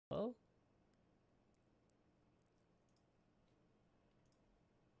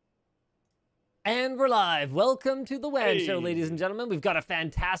And we're live. Welcome to the WAN show, Hey. ladies and gentlemen. We've got a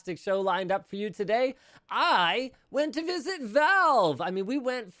fantastic show lined up for you today. I went to visit Valve. I mean, we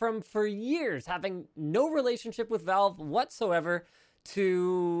went from, for years, having no relationship with Valve whatsoever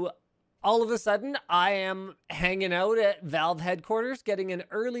to all of a sudden, I am hanging out at Valve headquarters, getting an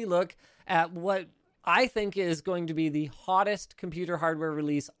early look at what I think is going to be the hottest computer hardware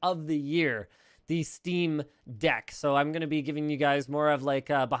release of the year, the Steam Deck. So I'm going to be giving you guys more of like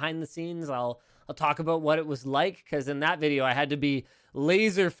behind the scenes. I'll talk about what it was like, because in that video I had to be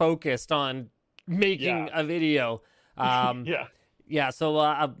laser focused on making a video. Yeah,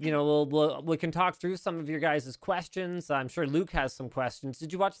 so you know, we can talk through some of your guys' questions. I'm sure Luke has some questions.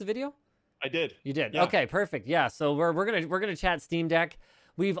 Did you watch the video? I did. You did. Yeah. Okay, perfect. Yeah, so we're gonna chat Steam Deck.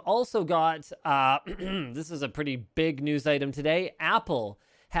 We've also got this is a pretty big news item today. Apple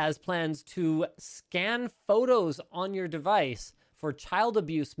has plans to scan photos on your device for child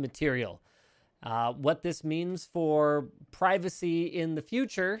abuse material. What this means for privacy in the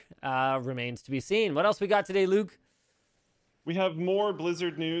future remains to be seen. What else we got today, Luke? We have more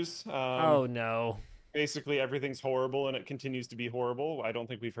Blizzard news. Oh, no. Basically, everything's horrible, and it continues to be horrible. I don't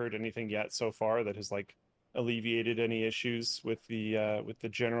think we've heard anything yet so far that has like alleviated any issues with the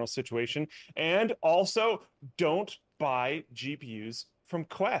general situation. And also, don't buy GPUs from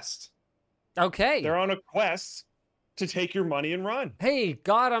Quest. Okay. They're on a quest to take your money and run. Hey,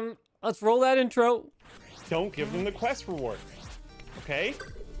 got him. Let's roll that intro. Don't give them the quest reward. Okay?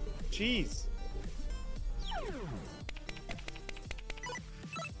 Jeez.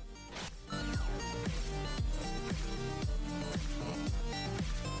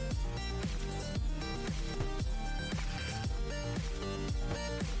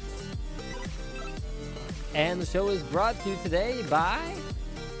 And the show is brought to you today by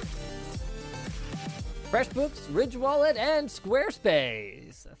FreshBooks, Ridge Wallet, and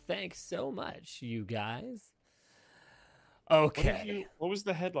Squarespace. Thanks so much, you guys. Okay. What was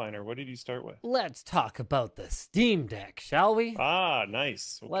the headliner? What did you start with? Let's talk about the Steam Deck, shall we? Ah,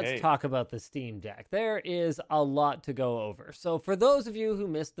 nice. Okay. Let's talk about the Steam Deck. There is a lot to go over. So for those of you who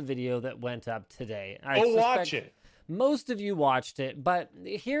missed the video that went up today, I watch it. Most of you watched it, but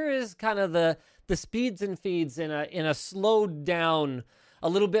here is kind of the speeds and feeds in a slowed down, a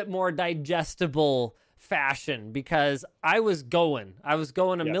little bit more digestible fashion, because I was going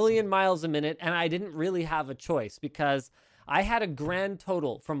a million miles a minute, and I didn't really have a choice, because I had a grand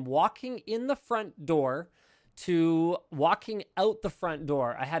total from walking in the front door to walking out the front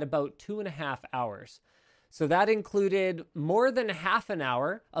door. I had about 2.5 hours. So that included more than half an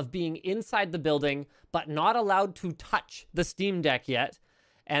hour of being inside the building, but not allowed to touch the Steam Deck yet.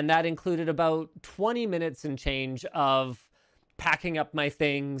 And that included about 20 minutes and change of packing up my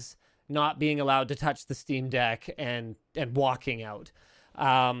things, not being allowed to touch the Steam Deck, and walking out.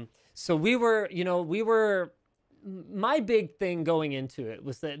 So my big thing going into it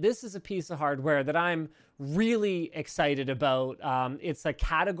was that this is a piece of hardware that I'm really excited about. It's a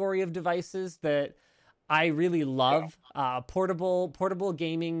category of devices that I really love. Portable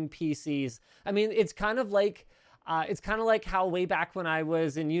gaming PCs. I mean, it's kind of like how way back when I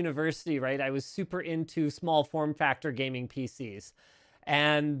was in university, right? I was super into small form factor gaming PCs,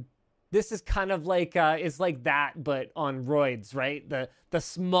 and this is kind of like it's like that, but on roids, right? The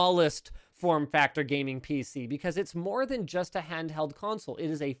smallest form factor gaming PC, because it's more than just a handheld console.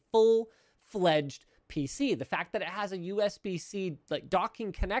 It is a full-fledged PC. The fact that it has a USB-C like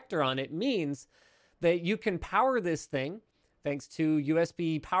docking connector on it means that you can power this thing, thanks to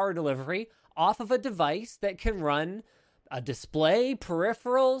USB power delivery, off of a device that can run a display,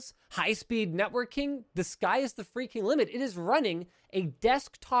 peripherals, high-speed networking. The sky is the freaking limit. It is running a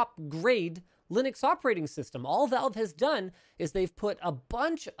desktop-grade Linux operating system. All Valve has done is they've put a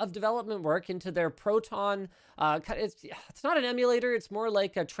bunch of development work into their Proton. It's not an emulator. It's more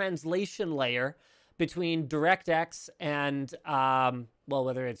like a translation layer between DirectX and,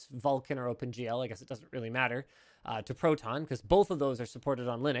 whether it's Vulkan or OpenGL, I guess it doesn't really matter, to Proton, because both of those are supported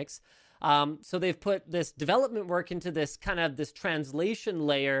on Linux. So they've put this development work into this this translation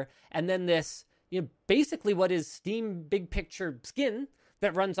layer, and then this, basically what is Steam Big Picture skin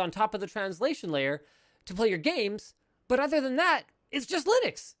that runs on top of the translation layer to play your games. But other than that, it's just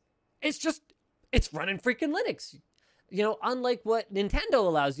Linux. It's running freaking Linux. Unlike what Nintendo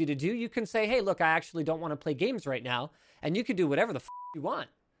allows you to do, you can say, hey, look, I actually don't want to play games right now. And you can do whatever the you want.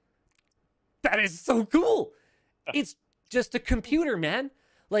 That is so cool. It's just a computer, man.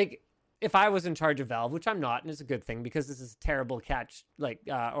 Like, if I was in charge of Valve, which I'm not, and it's a good thing because this is a terrible tagline.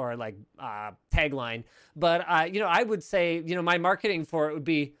 But, I would say, my marketing for it would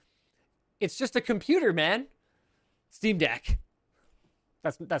be, it's just a computer, man. Steam Deck.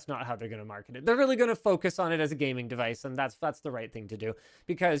 That's not how they're going to market it. They're really going to focus on it as a gaming device, and that's the right thing to do,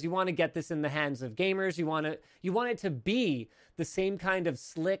 because you want to get this in the hands of gamers. You want it to be the same kind of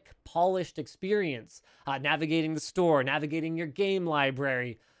slick, polished experience, navigating the store, navigating your game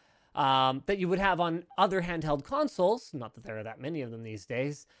library, that you would have on other handheld consoles. Not that there are that many of them these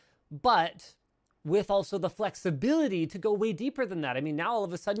days, but with also the flexibility to go way deeper than that. I mean, now all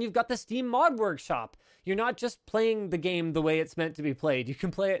of a sudden you've got the Steam Mod Workshop. You're not just playing the game the way it's meant to be played. You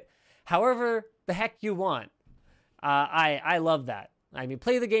can play it however the heck you want. I love that. I mean,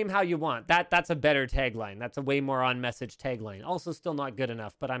 play the game how you want. That's a better tagline. That's a way more on-message tagline. Also still not good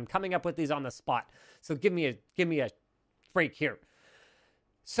enough, but I'm coming up with these on the spot. So give me a break here.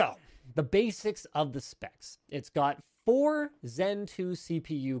 So, the basics of the specs. It's got 4 Zen 2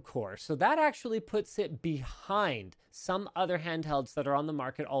 CPU cores. So that actually puts it behind some other handhelds that are on the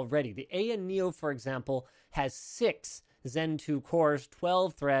market already. The AN Neo, for example, has 6 Zen 2 cores,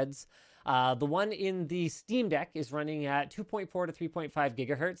 12 threads. The one in the Steam Deck is running at 2.4 to 3.5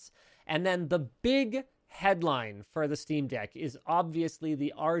 gigahertz. And then the big headline for the Steam Deck is obviously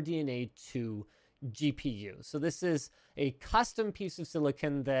the RDNA 2 GPU. So this is a custom piece of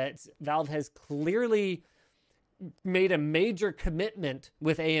silicon that Valve has clearly made a major commitment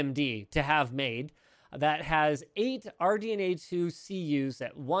with AMD to have made, that has 8 RDNA 2 CUs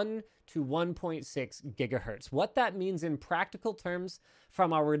at 1 to 1.6 gigahertz. What that means in practical terms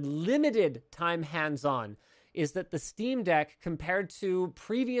from our limited time hands-on is that the Steam Deck, compared to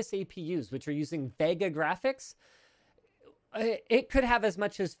previous APUs, which are using Vega graphics, it could have as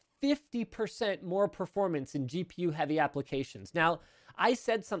much as 50% more performance in GPU-heavy applications. Now, I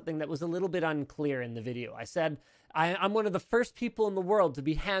said something that was a little bit unclear in the video. I said, I'm one of the first people in the world to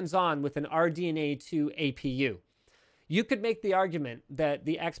be hands-on with an RDNA 2 APU. You could make the argument that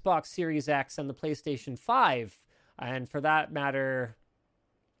the Xbox Series X and the PlayStation 5, and for that matter,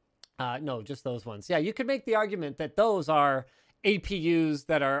 no, just those ones. Yeah, you could make the argument that those are APUs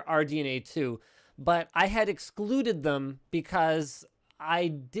that are RDNA 2, but I had excluded them because I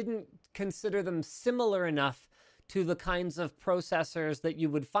didn't consider them similar enough to the kinds of processors that you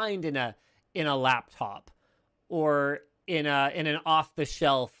would find in a laptop or in an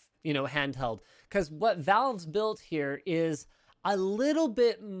off-the-shelf, handheld. Because what Valve's built here is a little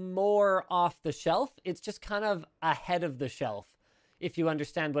bit more off the shelf. It's just kind of ahead of the shelf, if you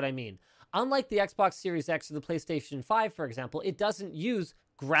understand what I mean. Unlike the Xbox Series X or the PlayStation 5, for example, it doesn't use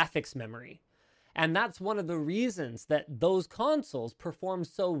graphics memory. And that's one of the reasons that those consoles perform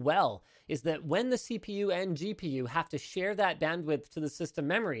so well, is that when the CPU and GPU have to share that bandwidth to the system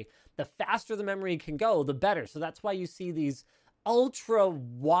memory, the faster the memory can go, the better. So that's why you see these ultra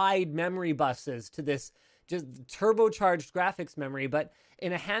wide memory buses to this just turbocharged graphics memory. But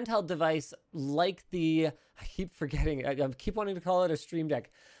in a handheld device like I keep wanting to call it a Stream Deck,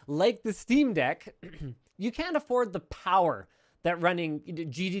 like the Steam Deck, you can't afford the power that running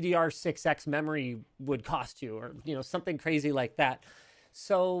GDDR6X memory would cost you, or something crazy like that.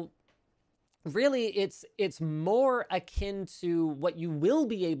 So really it's more akin to what you will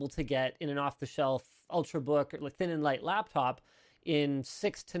be able to get in an off-the-shelf Ultrabook or thin and light laptop in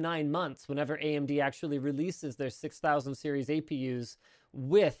 6 to 9 months, whenever AMD actually releases their 6000 series APUs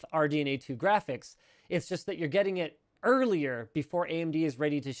with RDNA 2 graphics. It's just that you're getting it earlier before AMD is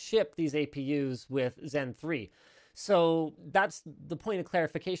ready to ship these APUs with Zen 3. So that's the point of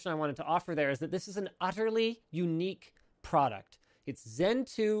clarification I wanted to offer there, is that this is an utterly unique product. It's Zen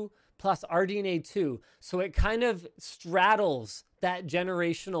 2 plus RDNA 2, so it kind of straddles that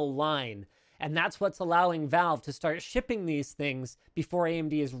generational line. And that's what's allowing Valve to start shipping these things before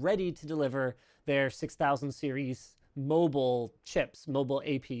AMD is ready to deliver their 6000 series mobile chips, mobile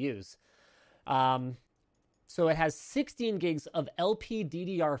APUs. So it has 16 gigs of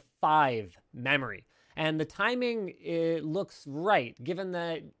LPDDR5 memory. And the timing, it looks right, given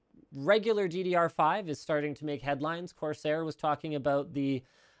that regular DDR5 is starting to make headlines. Corsair was talking about the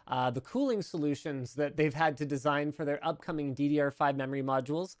cooling solutions that they've had to design for their upcoming DDR5 memory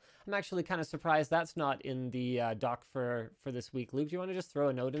modules. I'm actually kind of surprised that's not in the doc for this week. Luke, do you want to just throw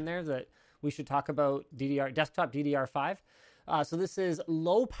a note in there that we should talk about desktop DDR5? So this is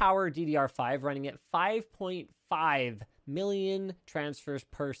low power DDR5 running at 5.5 million transfers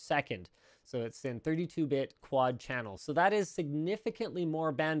per second. So it's in 32-bit quad channels. So that is significantly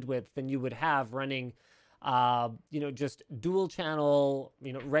more bandwidth than you would have running, just dual channel,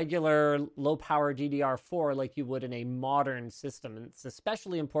 regular low power DDR4 like you would in a modern system. And it's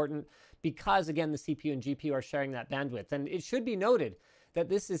especially important because, again, the CPU and GPU are sharing that bandwidth. And it should be noted that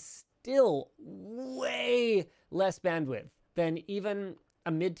this is still way less bandwidth than even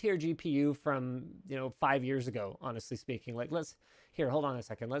a mid-tier GPU from 5 years ago. Honestly speaking, like hold on a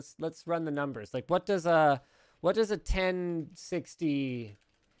second. Let's run the numbers. Like what does a 1060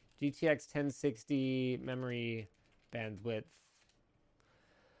 GTX 1060 memory bandwidth?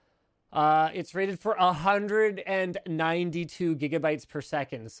 It's rated for 192 gigabytes per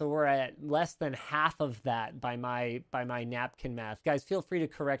second, so we're at less than half of that by my napkin math. Guys, feel free to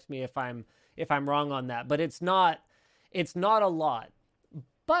correct me if I'm wrong on that, but it's not a lot.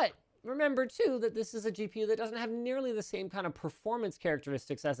 But remember too that this is a GPU that doesn't have nearly the same kind of performance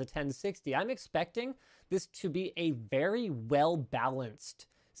characteristics as a 1060. I'm expecting this to be a very well balanced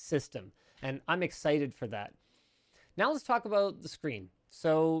system, and I'm excited for that. Now let's talk about the screen.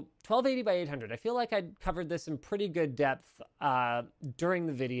 So 1280 by 800. I feel like I covered this in pretty good depth during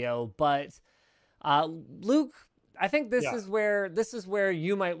the video, but Luke, I think this is where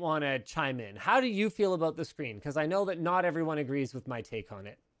you might want to chime in. How do you feel about the screen? Because I know that not everyone agrees with my take on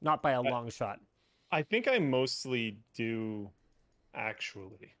it, not by a long shot. I think I mostly do,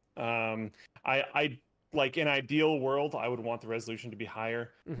 actually. I like in ideal world, I would want the resolution to be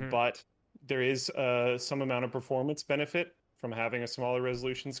higher, but there is some amount of performance benefit from having a smaller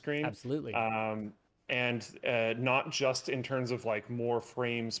resolution screen. Absolutely. And not just in terms of like more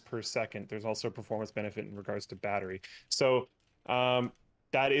frames per second. There's also a performance benefit in regards to battery. So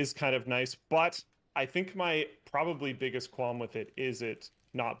that is kind of nice. But I think my probably biggest qualm with it is it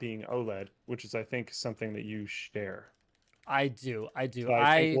not being OLED, which is I think something that you share. I do. So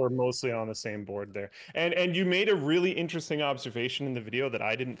I think we're mostly on the same board there. And you made a really interesting observation in the video that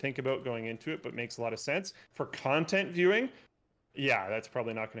I didn't think about going into it, but makes a lot of sense. For content viewing, yeah, that's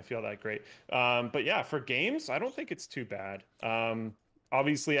probably not going to feel that great. But yeah, for games, I don't think it's too bad.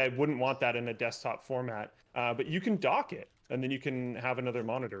 Obviously, I wouldn't want that in a desktop format, but you can dock it and then you can have another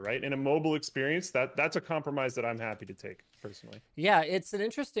monitor, right? In a mobile experience, that's a compromise that I'm happy to take personally. Yeah, it's an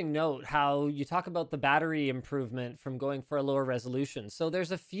interesting note how you talk about the battery improvement from going for a lower resolution. So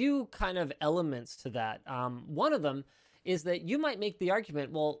there's a few kind of elements to that. One of them is that you might make the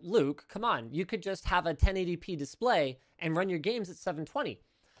argument, well, Luke, come on, you could just have a 1080p display and run your games at 720.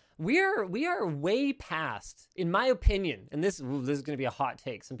 We are way past, in my opinion, and this is going to be a hot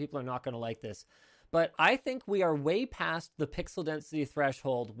take. Some people are not going to like this, but I think we are way past the pixel density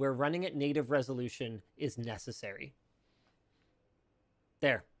threshold where running at native resolution is necessary.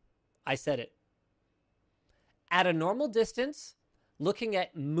 There, I said it. At a normal distance, looking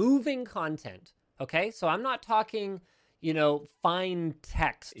at moving content, okay? So I'm not talking fine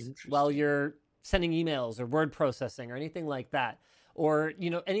text while you're sending emails or word processing or anything like that. Or,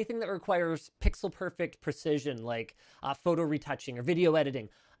 anything that requires pixel perfect precision, like photo retouching or video editing.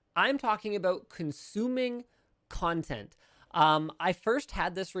 I'm talking about consuming content. I first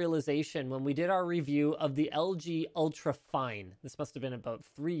had this realization when we did our review of the LG Ultra Fine. This must have been about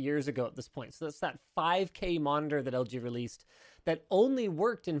 3 years ago at this point. So that's that 5K monitor that LG released that only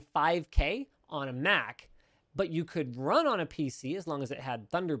worked in 5K on a Mac, but you could run on a PC as long as it had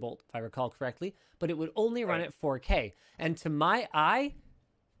Thunderbolt, if I recall correctly, but it would only run at 4K. And to my eye,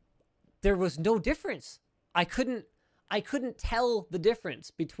 there was no difference. I couldn't tell the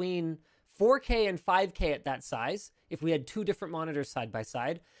difference between 4K and 5K at that size if we had two different monitors side by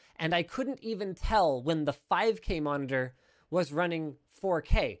side, and I couldn't even tell when the 5K monitor was running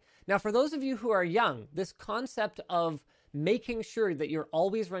 4K. Now, for those of you who are young, this concept of making sure that you're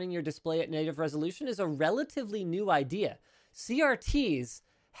always running your display at native resolution is a relatively new idea. CRTs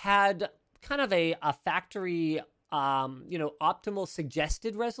had kind of a factory, optimal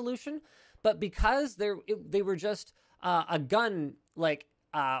suggested resolution, but because they were just a gun, like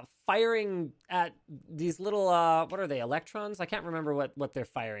firing at these little, what are they, electrons? I can't remember what they're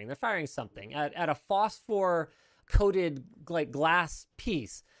firing. They're firing something at a phosphor coated like glass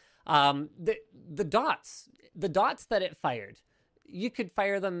piece. The dots that it fired, you could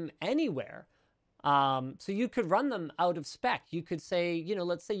fire them anywhere. So you could run them out of spec. You could say,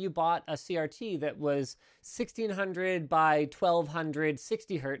 let's say you bought a CRT that was 1600 by 1200,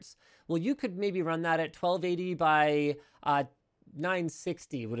 60 hertz. Well, you could maybe run that at 1280 by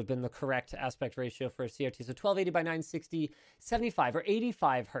 960 would have been the correct aspect ratio for a CRT. So 1280 by 960, 75 or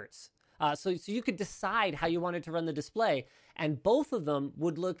 85 hertz. So you could decide how you wanted to run the display, and both of them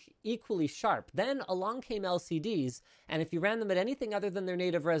would look equally sharp. Then along came LCDs, and if you ran them at anything other than their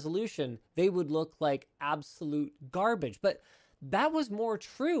native resolution, they would look like absolute garbage. But that was more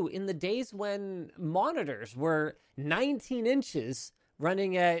true in the days when monitors were 19 inches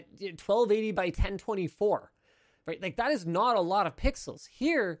running at 1280 by 1024, right? Like that is not a lot of pixels.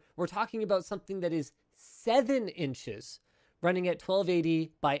 Here, we're talking about something that is 7 inches running at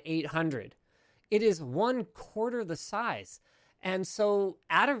 1280 by 800. It is 1/4 the size. And so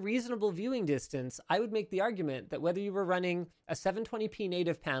at a reasonable viewing distance, I would make the argument that whether you were running a 720p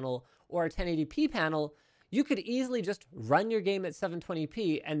native panel or a 1080p panel, you could easily just run your game at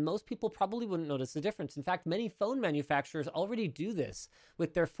 720p, and most people probably wouldn't notice the difference. In fact, many phone manufacturers already do this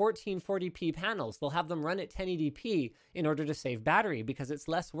with their 1440p panels. They'll have them run at 1080p in order to save battery because it's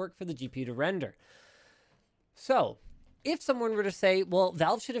less work for the GPU to render. So if someone were to say, well,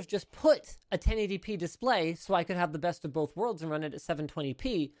 Valve should have just put a 1080p display so I could have the best of both worlds and run it at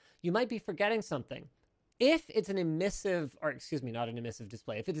 720p, you might be forgetting something. If it's an emissive, or excuse me, not an emissive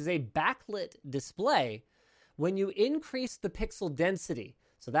display, if it is a backlit display, when you increase the pixel density,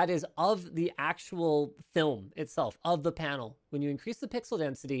 so that is of the actual film itself, of the panel, when you increase the pixel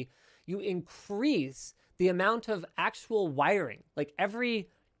density, you increase the amount of actual wiring. Like every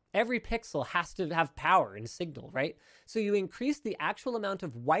pixel has to have power and signal, right? So you increase the actual amount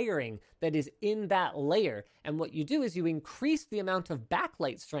of wiring that is in that layer. And what you do is you increase the amount of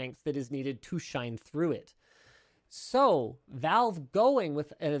backlight strength that is needed to shine through it. So Valve going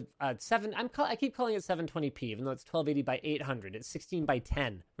with a 7, I keep calling it 720p, even though it's 1280 by 800. It's 16 by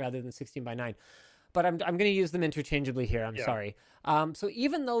 10 rather than 16 by 9. But I'm going to use them interchangeably here. I'm sorry. So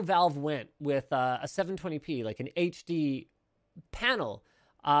even though Valve went with a 720p, like an HD panel,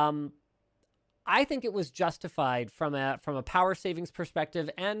 I think it was justified from a power savings perspective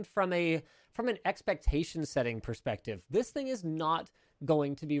and from an expectation setting perspective. This thing is not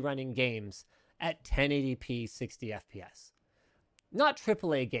going to be running games at 1080p 60 FPS. Not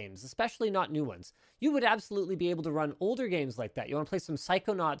AAA games, especially not new ones. You would absolutely be able to run older games like that. You want to play some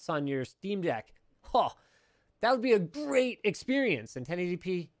Psychonauts on your Steam Deck? Oh, that would be a great experience. And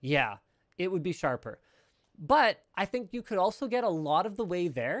 1080p, yeah, it would be sharper. But I think you could also get a lot of the way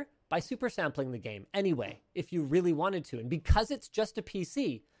there by super sampling the game anyway, if you really wanted to. And because it's just a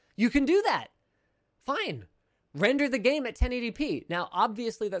PC, you can do that. Fine. Render the game at 1080p. Now,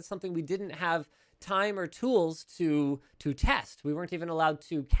 obviously, that's something we didn't have time or tools to test. We weren't even allowed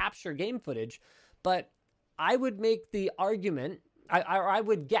to capture game footage. But I would make the argument, I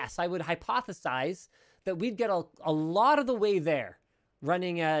would hypothesize that we'd get a lot of the way there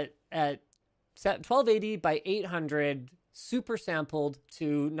running at 1280 by 800, super sampled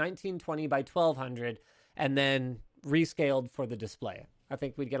to 1920 by 1200, and then rescaled for the display. I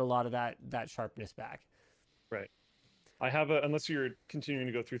think we'd get a lot of that sharpness back. Right. I have unless you're continuing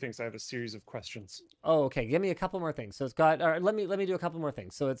to go through things, I have a series of questions. Oh, okay. Give me a couple more things. So it's got, or let me do a couple more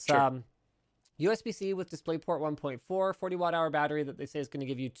things. So it's sure. USB-C with DisplayPort 1.4, 40 watt hour battery that they say is going to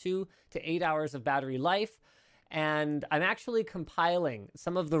give you 2 to 8 hours of battery life. And I'm actually compiling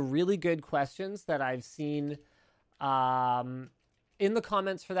some of the really good questions that I've seen in the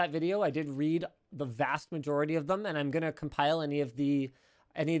comments for that video. I did read the vast majority of them, and I'm going to compile any of the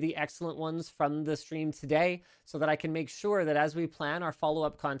excellent ones from the stream today so that I can make sure that as we plan our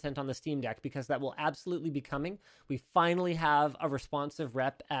follow-up content on the Steam Deck, because that will absolutely be coming. We finally have a responsive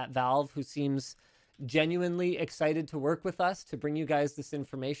rep at Valve who seems genuinely excited to work with us to bring you guys this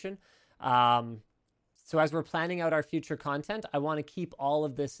information. So as we're planning out our future content, I want to keep all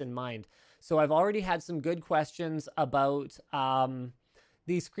of this in mind. So I've already had some good questions about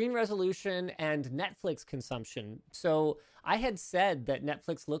the screen resolution and Netflix consumption. So I had said that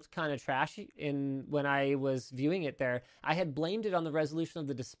Netflix looked kind of trashy when I was viewing it there. I had blamed it on the resolution of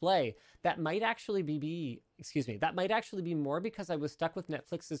the display. That might actually be more because I was stuck with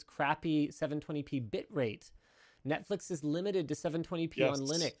Netflix's crappy 720p bitrate. Netflix is limited to 720p on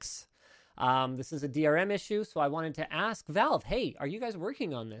Linux. This is a DRM issue, so I wanted to ask Valve, hey, are you guys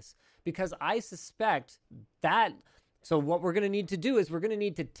working on this? Because I suspect that, so what we're going to need to do is we're going to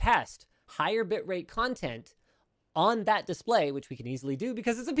need to test higher bitrate content on that display, which we can easily do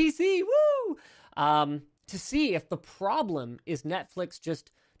because it's a PC, woo! To see if the problem is Netflix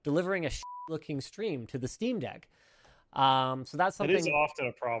just delivering a shit-looking stream to the Steam Deck. So that's something. It is often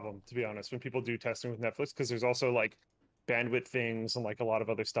a problem, to be honest, when people do testing with Netflix, because there's also like bandwidth things and like a lot of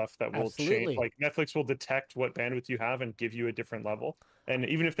other stuff that will change. Like Netflix will detect what bandwidth you have and give you a different level, and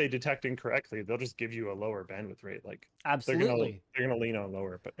even if they detect incorrectly, they'll just give you a lower bandwidth rate. Like absolutely, they're gonna lean on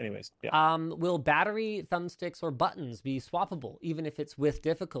lower. But anyways, yeah. Will battery, thumbsticks, or buttons be swappable even if it's with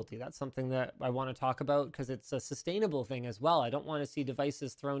difficulty? That's something that I want to talk about because it's a sustainable thing as well. I don't want to see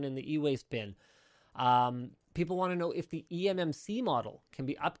devices thrown in the e-waste bin. People want to know if the eMMC model can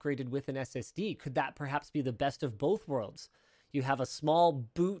be upgraded with an SSD. Could that perhaps be the best of both worlds? You have a small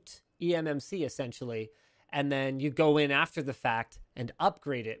boot eMMC essentially, and then you go in after the fact and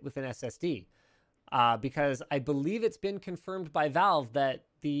upgrade it with an SSD. Because I believe it's been confirmed by Valve that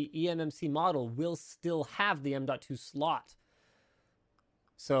the eMMC model will still have the M.2 slot.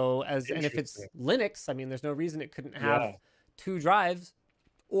 So and if it's Linux, I mean, there's no reason it couldn't have 2 drives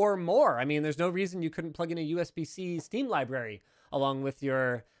or more. I mean, there's no reason you couldn't plug in a USB-C Steam library along with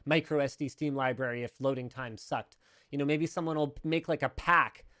your micro SD Steam library if loading time sucked. You know, maybe someone will make like a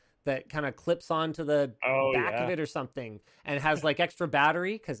pack that kind of clips onto the back of it or something and has like extra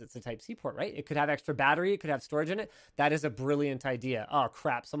battery because it's a Type-C port, right? It could have extra battery. It could have storage in it. That is a brilliant idea. Oh,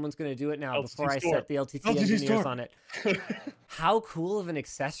 crap. Someone's going to do it now before I set the LTT engineers on it. How cool of an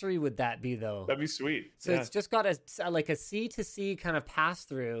accessory would that be, though? That'd be sweet. So it's just got a C2C kind of pass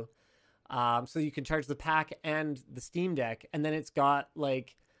through. So you can charge the pack and the Steam Deck. And then it's got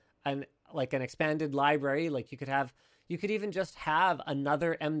like an expanded library. Like you could even just have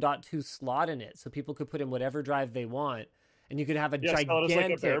another M.2 slot in it, so people could put in whatever drive they want, and you could have a gigantic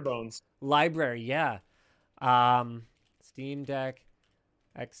like a bare bones library. Yeah, Steam Deck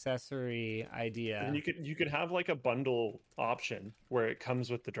accessory idea. And you could have like a bundle option where it comes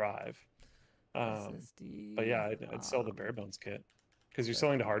with the drive. SSD, but yeah, I'd sell the bare bones kit because you're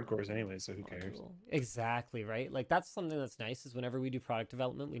selling to hardcores anyway, so who cares? Exactly, right? Like that's something that's nice is whenever we do product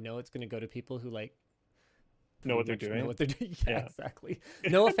development, we know it's going to go to people who like know what they're doing. Yeah, exactly.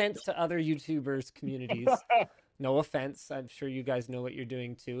 No offense to other YouTubers communities. No offense. I'm sure you guys know what you're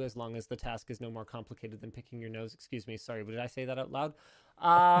doing too, as long as the task is no more complicated than picking your nose. Excuse me. Sorry, but did I say that out loud?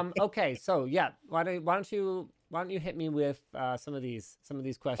 Okay, so yeah, why don't you hit me with some of these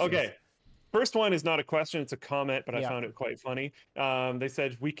questions? Okay. First one is not a question, it's a comment, but I found it quite funny. They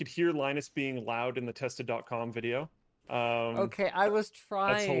said we could hear Linus being loud in the tested.com video. Okay, I was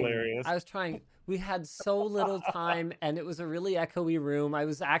trying. That's hilarious. I was trying. We had so little time, and it was a really echoey room.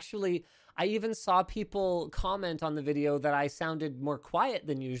 I even saw people comment on the video that I sounded more quiet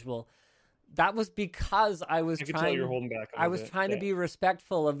than usual. That was because I was trying. You're holding back. I was trying to be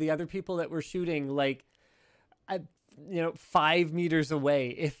respectful of the other people that were shooting, like, 5 meters away,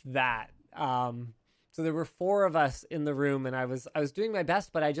 if that. So there were 4 of us in the room, and I was doing my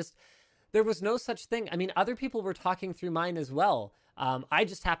best, but there was no such thing. I mean, other people were talking through mine as well. I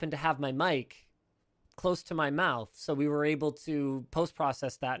just happened to have my mic close to my mouth, so we were able to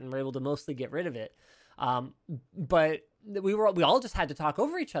post-process that and were able to mostly get rid of it. But we all just had to talk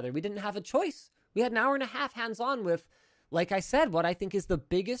over each other. We didn't have a choice. We had an hour and a half hands-on with, like I said, what I think is the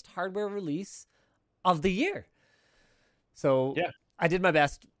biggest hardware release of the year. So yeah. I did my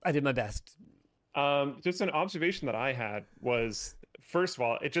best. Just an observation that I had was, first of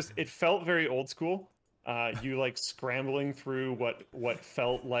all, it felt very old school. You like scrambling through what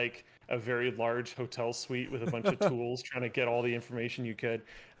felt like a very large hotel suite with a bunch of tools, trying to get all the information you could.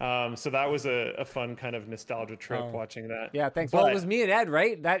 So that was a fun kind of nostalgia trip watching that. Yeah, thanks. Well, it was me and Ed,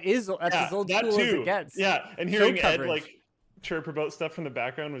 right? That's as old school as it gets. Yeah, and hearing Ed like chirp about stuff from the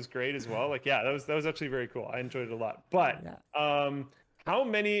background was great as well. Like, yeah, that was actually very cool. I enjoyed it a lot. But how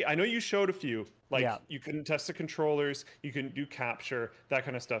many? I know you showed a few. Like you couldn't test the controllers, you couldn't do capture, that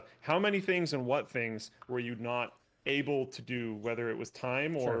kind of stuff. How many things and what things were you not able to do, whether it was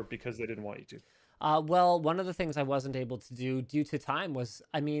time or because they didn't want you to? Well, one of the things I wasn't able to do due to time was,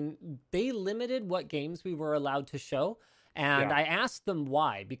 I mean, they limited what games we were allowed to show. And I asked them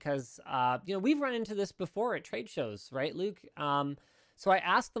why, because, we've run into this before at trade shows, right, Luke? So I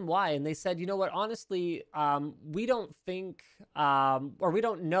asked them why, and they said, you know what, honestly, we don't think, or we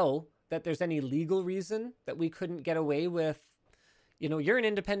don't know that there's any legal reason that we couldn't get away with, you're an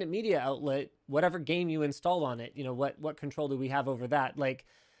independent media outlet, whatever game you install on it, what control do we have over that? Like,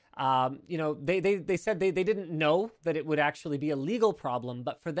 they said they didn't know that it would actually be a legal problem,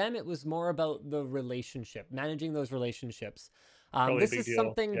 but for them, it was more about the relationship, managing those relationships. This is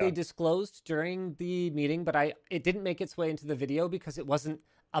something they disclosed during the meeting, but it didn't make its way into the video because it wasn't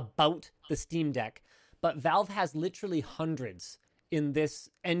about the Steam Deck. But Valve has literally hundreds in this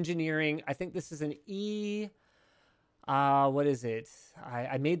engineering. I think this is an what is it?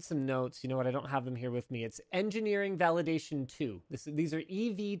 I made some notes. You know what? I don't have them here with me. It's Engineering Validation 2. These are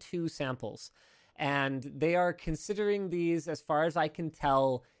EV2 samples. And they are considering these, as far as I can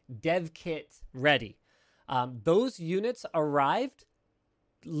tell, dev kit ready. Those units arrived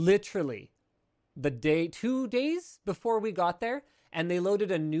literally 2 days before we got there. And they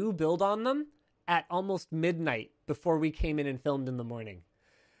loaded a new build on them at almost midnight before we came in and filmed in the morning.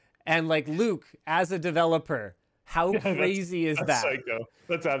 And like, Luke, as a developer, how crazy is that? Psycho.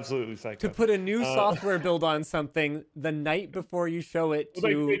 That's absolutely psycho. To put a new software build on something the night before you show it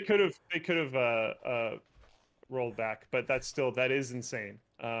to... They could have rolled back, but that is insane.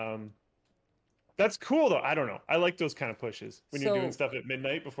 That's cool though. I don't know. I like those kind of pushes when you're doing stuff at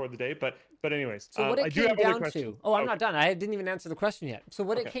midnight before the day. But anyways, so what it came down to? Oh, I'm not done. I didn't even answer the question yet. So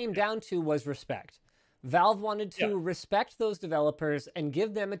what it came down to was respect. Valve wanted to respect those developers and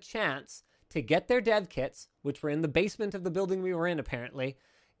give them a chance to get their dev kits, which were in the basement of the building we were in, apparently,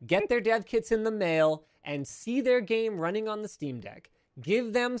 get their dev kits in the mail and see their game running on the Steam Deck.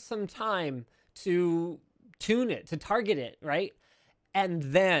 Give them some time to tune it, to target it, right? And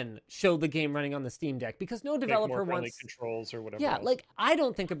then show the game running on the Steam Deck, because no developer wants controls or whatever. Yeah, else. like I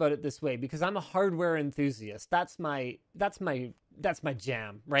don't think about it this way because I'm a hardware enthusiast. That's my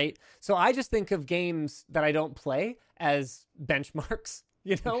jam, right? So I just think of games that I don't play as benchmarks,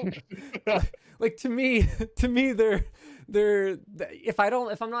 you know? Like to me they're if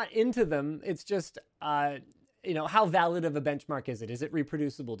I'm not into them, it's just how valid of a benchmark is it? Is it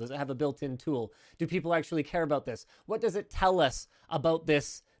reproducible? Does it have a built-in tool? Do people actually care about this? What does it tell us about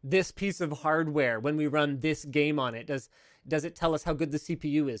this piece of hardware when we run this game on it? Does it tell us how good the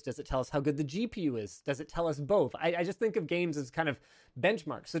CPU is? Does it tell us how good the GPU is? Does it tell us both? I just think of games as kind of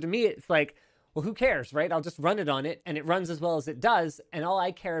benchmarks. So to me, it's like, well, who cares, right? I'll just run it on it, and it runs as well as it does, and all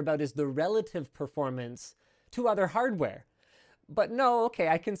I care about is the relative performance to other hardware. But no, okay,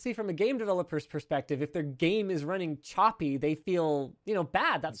 I can see from a game developer's perspective, if their game is running choppy, they feel,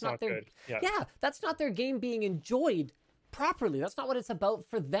 bad. That's not their good. Yeah, that's not their game being enjoyed properly. That's not what it's about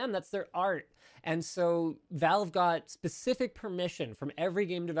for them. That's their art. And so Valve got specific permission from every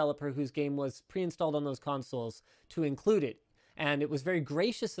game developer whose game was pre-installed on those consoles to include it. And it was very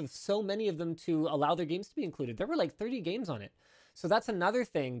gracious of so many of them to allow their games to be included. There were like 30 games on it. So that's another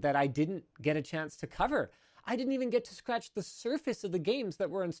thing that I didn't get a chance to cover. I didn't even get to scratch the surface of the games that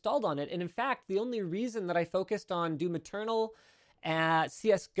were installed on it. And in fact, the only reason that I focused on Doom Eternal,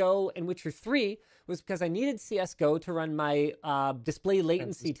 CSGO, and Witcher 3 was because I needed CSGO to run my display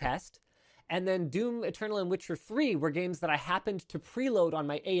latency test. And then Doom Eternal and Witcher 3 were games that I happened to preload on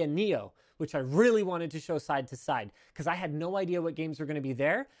my Aya Neo, which I really wanted to show side to side because I had no idea what games were going to be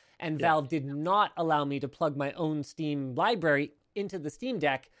there. And Valve did not allow me to plug my own Steam library into the Steam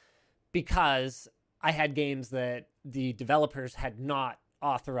Deck because I had games that the developers had not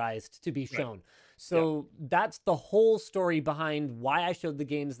authorized to be shown. Right. So that's the whole story behind why I showed the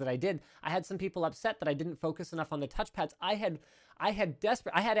games that I did. I had some people upset that I didn't focus enough on the touchpads. I had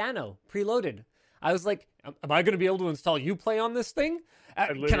Anno preloaded. I was like, am I going to be able to install Uplay on this thing?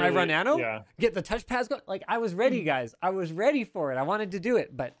 Can I run Anno? Yeah. Get the touchpads going? Like, I was ready, guys. I was ready for it. I wanted to do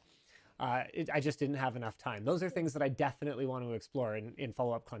it, but I just didn't have enough time. Those are things that I definitely want to explore in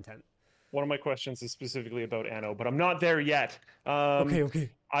follow-up content. One of my questions is specifically about Anno, but I'm not there yet. Okay.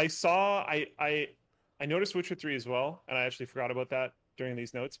 I noticed Witcher 3 as well, and I actually forgot about that during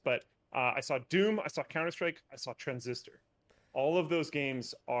these notes, but I saw Doom, I saw Counter-Strike, I saw Transistor. All of those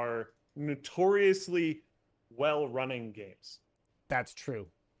games are notoriously well-running games. That's true,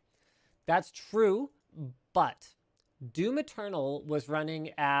 but Doom Eternal was running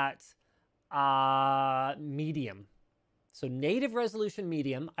at medium. So native resolution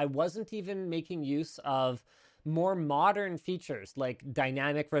medium. I wasn't even making use of more modern features like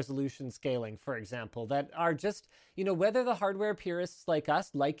dynamic resolution scaling, for example, that are just, whether the hardware purists like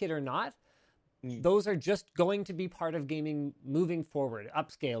us like it or not, those are just going to be part of gaming moving forward.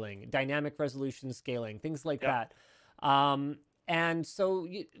 Upscaling, dynamic resolution scaling, things like that. And so,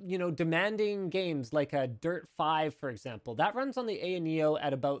 demanding games like a Dirt 5, for example, that runs on the Aya Neo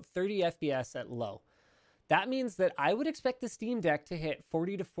at about 30 FPS at low. That means that I would expect the Steam Deck to hit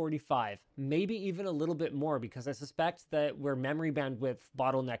 40 to 45, maybe even a little bit more, because I suspect that we're memory bandwidth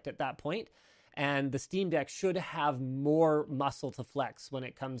bottlenecked at that point, and the Steam Deck should have more muscle to flex when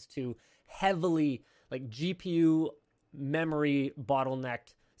it comes to heavily like GPU memory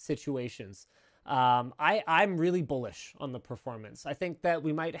bottlenecked situations. I'm really bullish on the performance. I think that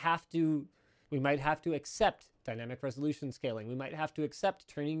we might have to accept dynamic resolution scaling. We might have to accept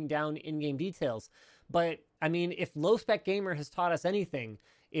turning down in-game details. But I mean, if Low Spec Gamer has taught us anything,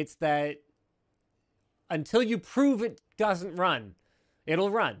 it's that until you prove it doesn't run,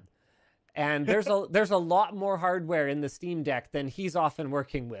 it'll run. And there's a lot more hardware in the Steam Deck than he's often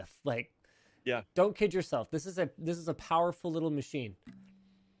working with. Like, don't kid yourself. This is a powerful little machine.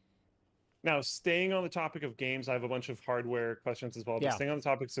 Now, staying on the topic of games, I have a bunch of hardware questions as well. But staying on the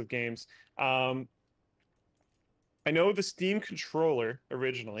topics of games, I know the Steam controller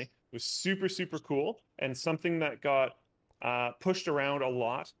originally was super, super cool, and something that got pushed around a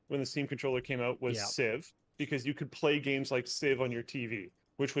lot when the Steam controller came out was Civ, because you could play games like Civ on your TV,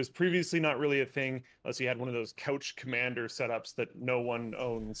 which was previously not really a thing unless you had one of those couch commander setups that no one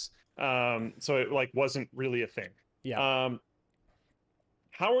owns. So it wasn't really a thing.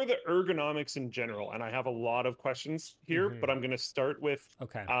 How are the ergonomics in general? And I have a lot of questions here, but I'm going to start with,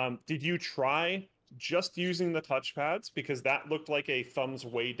 did you try just using the touchpads? Because that looked like a thumbs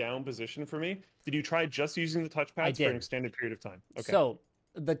way down position for me. Did you try just using the touchpads for an extended period of time? Okay. So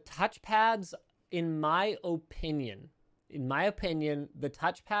the touchpads, in my opinion, the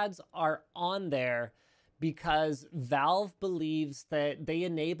touchpads are on there because Valve believes that they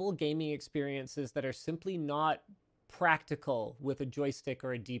enable gaming experiences that are simply not practical with a joystick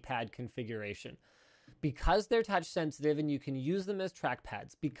or a D-pad configuration. Because they're touch sensitive and you can use them as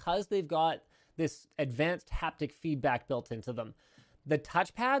trackpads, because they've got this advanced haptic feedback built into them, the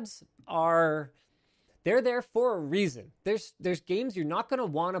touchpads they're there for a reason. There's games you're not going to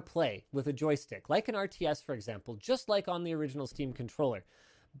want to play with a joystick, like an RTS, for example, just like on the original Steam controller.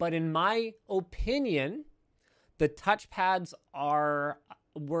 But in my opinion, the touchpads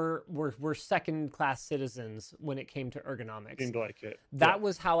were second-class citizens when it came to ergonomics. Seemed like it. That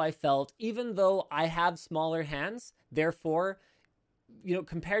was how I felt, even though I have smaller hands. Therefore,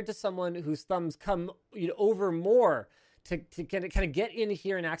 compared to someone whose thumbs come over more to kind of get in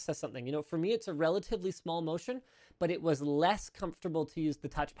here and access something. For me, it's a relatively small motion, but it was less comfortable to use the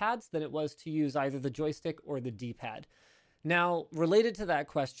touchpads than it was to use either the joystick or the D-pad. Now, related to that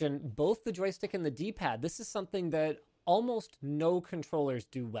question, both the joystick and the D-pad, this is something that almost no controllers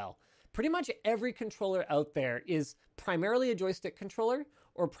do well. Pretty much every controller out there is primarily a joystick controller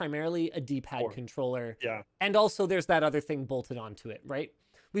or primarily a D-pad controller. Yeah. And also there's that other thing bolted onto it, right?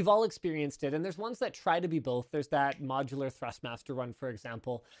 We've all experienced it, and there's ones that try to be both. There's that modular Thrustmaster one, for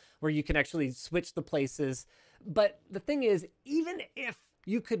example, where you can actually switch the places. But the thing is, even if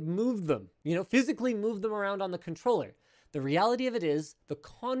you could move them, physically move them around on the controller, the reality of it is the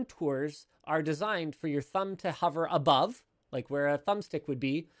contours are designed for your thumb to hover above, like where a thumbstick would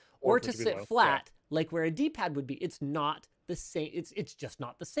be, or to sit flat, like where a D-pad would be. It's not the same. It's just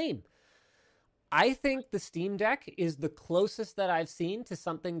not the same. I think the Steam Deck is the closest that I've seen to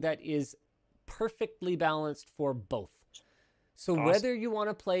something that is perfectly balanced for both. So awesome. Whether you want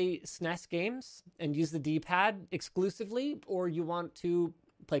to play SNES games and use the D-pad exclusively, or you want to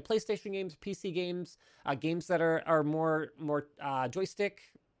play PlayStation games, PC games, games that are more joystick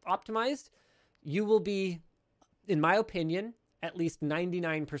optimized, you will be, in my opinion, at least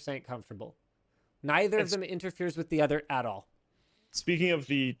 99% comfortable. Neither of them interferes with the other at all. Speaking of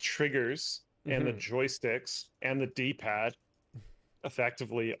the triggers and the joysticks and the D-pad,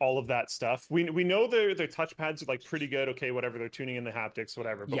 effectively all of that stuff, we know their touchpads are like pretty good. Okay, whatever, they're tuning in the haptics,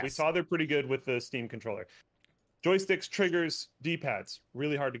 whatever. But we saw they're pretty good with the Steam controller. Joysticks, triggers, D-pads,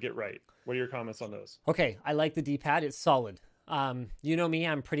 really hard to get right. What are your comments on those? Okay, I like the D-pad. It's solid. You know me,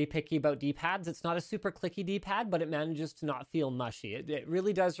 I'm pretty picky about D-pads. It's not a super clicky D-pad, but it manages to not feel mushy. It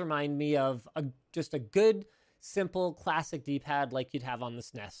really does remind me of just a good, simple, classic D-pad like you'd have on the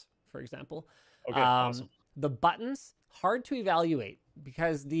SNES, for example. Okay, awesome. The buttons, hard to evaluate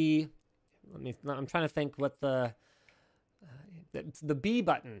because I'm trying to think what the B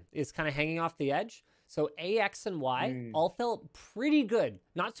button is kind of hanging off the edge. So A, X, and Y all felt pretty good.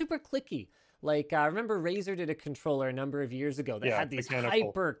 Not super clicky. Like, I remember Razer did a controller a number of years ago that had these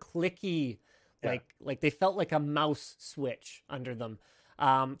hyper clicky, like they felt like a mouse switch under them.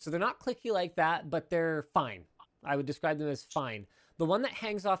 So they're not clicky like that, but they're fine. I would describe them as fine. The one that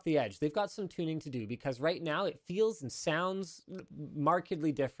hangs off the edge, they've got some tuning to do because right now it feels and sounds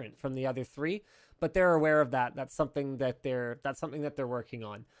markedly different from the other three, but they're aware of that. That's something that they're working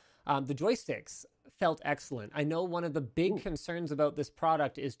on. The joysticks felt excellent. I know one of the big concerns about this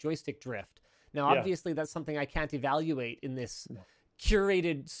product is joystick drift. Now, obviously, that's something I can't evaluate in this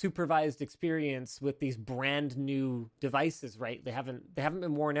curated, supervised experience with these brand new devices, right? They haven't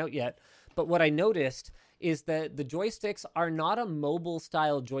been worn out yet. But what I noticed is that the joysticks are not a mobile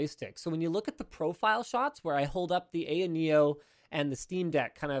style joystick. So when you look at the profile shots where I hold up the Aya Neo and the Steam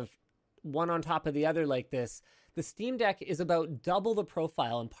Deck kind of one on top of the other like this, the Steam Deck is about double the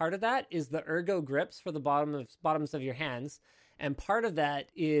profile. And part of that is the ergo grips for the bottoms of your hands. And part of that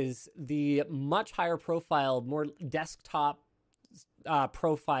is the much higher profile, more desktop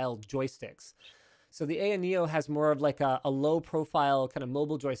profile joysticks. So the Aya Neo has more of like a low profile kind of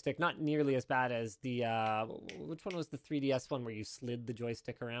mobile joystick, not nearly as bad as the, which one was the 3DS one where you slid the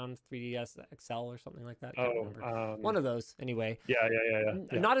joystick around, 3DS XL or something like that? One of those anyway. Yeah.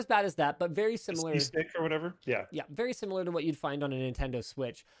 Not as bad as that, but very similar. Stick or whatever? Yeah, very similar to what you'd find on a Nintendo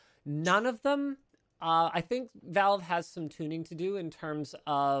Switch. None of them, I think Valve has some tuning to do in terms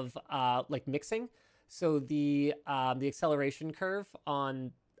of like mixing. So the acceleration curve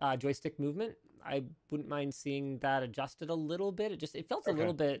on joystick movement, I wouldn't mind seeing that adjusted a little bit. It felt a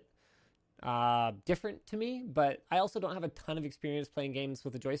little bit different to me, but I also don't have a ton of experience playing games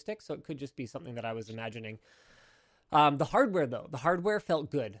with a joystick, so it could just be something that I was imagining. The hardware, though,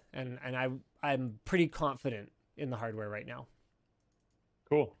 felt good, and I'm pretty confident in the hardware right now.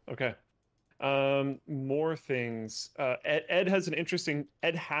 Cool. Okay. More things. Ed had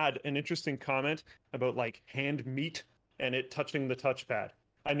an interesting comment about like hand meat and it touching the touchpad.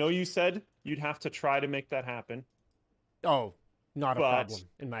 I know you said you'd have to try to make that happen, Oh, not a but problem,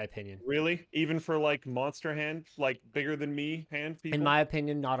 in my opinion. really, even for like monster hand, like bigger than me hand In people? my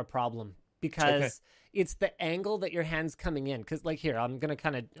opinion, not a problem Okay. because it's the angle that your hand's coming in. Because, like, here, I'm going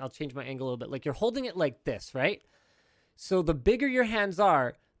to I'll change my angle a little bit. Like, you're holding it like this, right? So the bigger your hands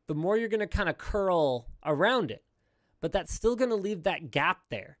are, the more you're going to kind of curl around it. But that's still going to leave that gap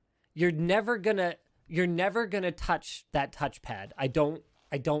there. You're never going to touch that touchpad. I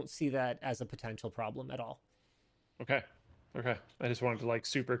don't see that as a potential problem at all. Okay. Okay. I just wanted to like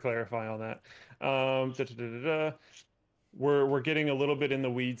super clarify on that. Da, da, da, da, da. We're getting a little bit in the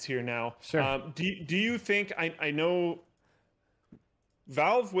weeds here now. Sure. Do you think I know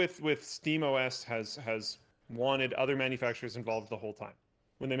Valve with Steam OS has wanted other manufacturers involved the whole time.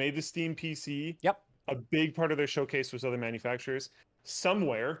 When they made the Steam PC, Yep. a big part of their showcase was other manufacturers.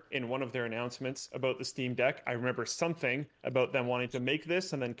 Somewhere in one of their announcements about the Steam Deck, I remember something about them wanting to make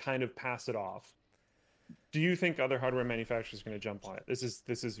this and then kind of pass it off. Do you think other hardware manufacturers are going to jump on it? This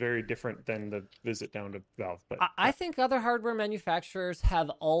is very different than the visit down to Valve, but I think other hardware manufacturers have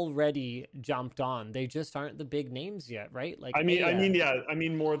already jumped on. They just aren't the big names yet, right? Like yeah, I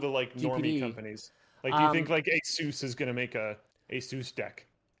mean more the like normie GPD. companies. Like, do you think Um, like ASUS is going to make a ASUS deck?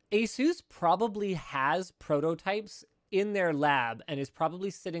 Asus probably has prototypes in their lab and is probably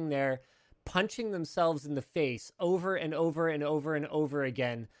sitting there punching themselves in the face over and over and over and over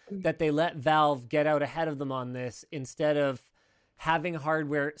again that they let Valve get out ahead of them on this instead of having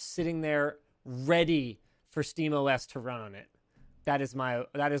hardware sitting there ready for SteamOS to run on it. That is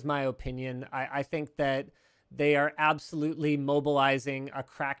my opinion. I think that they are absolutely mobilizing a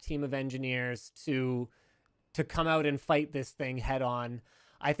crack team of engineers to come out and fight this thing head on.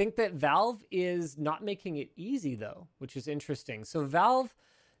 I think that Valve is not making it easy though, which is interesting. So Valve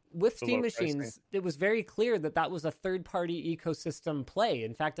with The Steam low pricing. machines, it was very clear that that was a third-party ecosystem play.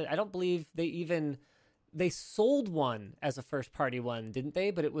 In fact, I don't believe they sold one as a first-party one, didn't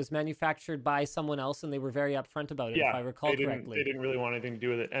they? But it was manufactured by someone else, and they were very upfront about it, if Yeah, I recall they correctly. didn't really want anything to do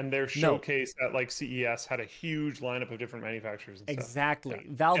with it. And their No, showcase at like CES had a huge lineup of different manufacturers and stuff. Yeah, exactly.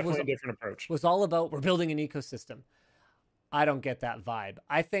 Valve definitely a different approach. was all about we're building an ecosystem. I don't get that vibe.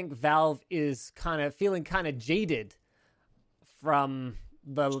 I think Valve is kind of feeling kind of jaded from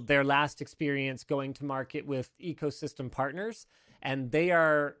their last experience going to market with ecosystem partners, and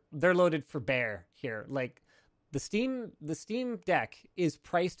they're loaded for bear here. Like the Steam Deck is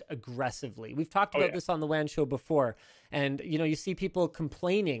priced aggressively. We've talked Oh about yeah, this on the WAN show before, and you see people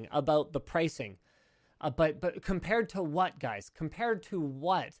complaining about the pricing. But compared to what, guys? Compared to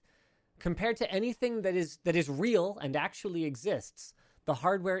what? Compared to anything that is real and actually exists, the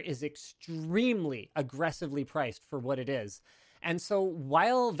hardware is extremely aggressively priced for what it is. And so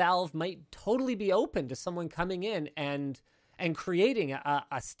while Valve might totally be open to someone coming in and creating a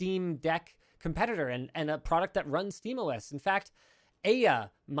Steam Deck competitor and a product that runs SteamOS. In fact, Aya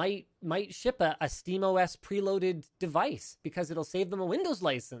might ship a SteamOS preloaded device because it'll save them a Windows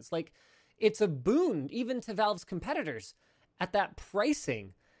license. Like, it's a boon even to Valve's competitors. At that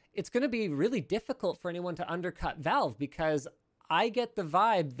pricing, it's going to be really difficult for anyone to undercut Valve because I get the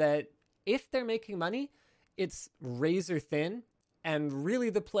vibe that if they're making money, it's razor thin. And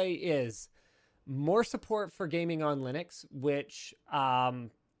really the play is more support for gaming on Linux, which,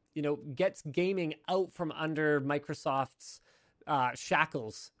 gets gaming out from under Microsoft's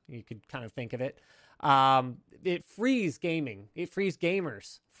shackles. You could kind of think of it. It frees gaming. It frees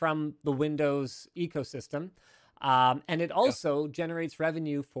gamers from the Windows ecosystem. And it also generates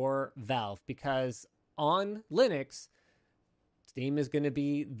revenue for Valve because on Linux, Steam is going to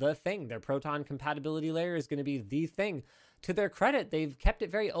be the thing. Their Proton compatibility layer is going to be the thing. To their credit, they've kept it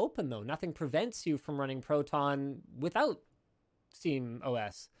very open, though. Nothing prevents you from running Proton without Steam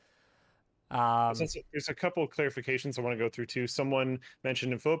OS. There's a couple of clarifications I want to go through too. Someone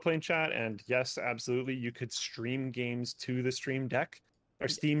mentioned in Flowplane chat, and yes, absolutely, you could stream games to the Stream Deck or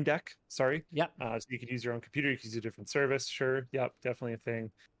Steam Deck. Sorry. Yep. So you could use your own computer. You could use a different service. Sure. Yep. Definitely a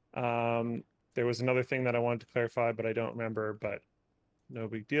thing. There was another thing that I wanted to clarify, but I don't remember. But no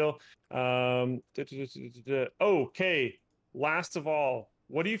big deal. Okay. Last of all,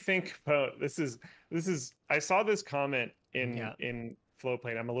 what do you think about this? I saw this comment in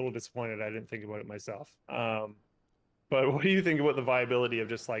Flowplane. I'm a little disappointed I didn't think about it myself. But what do you think about the viability of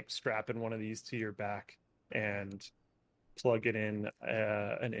just like strapping one of these to your back and plug it in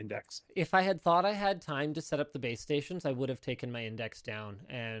an index. If I had thought I had time to set up the base stations, I would have taken my index down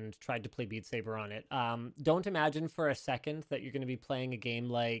and tried to play Beat Saber on it. Don't imagine for a second that you're going to be playing a game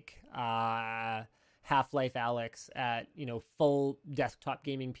like Half-Life Alyx at full desktop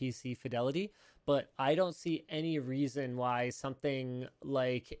gaming PC fidelity. But I don't see any reason why something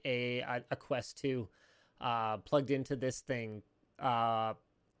like a Quest 2 plugged into this thing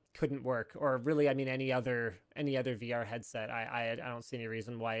couldn't work, or really, I mean, any other VR headset. I don't see any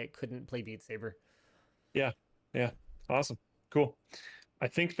reason why it couldn't play Beat Saber. Yeah, yeah, awesome, cool. I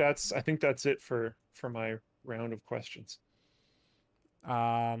think that's it for my round of questions.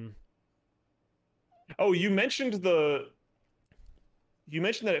 Um, Oh, you mentioned that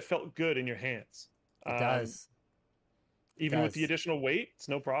it felt good in your hands. it does. It Even with does. the additional weight, it's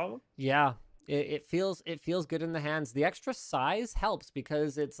no problem. Yeah, it feels good in the hands. The extra size helps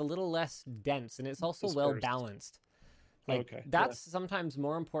because it's a little less dense and it's also well Dispersed. balanced. Like Okay. that's sometimes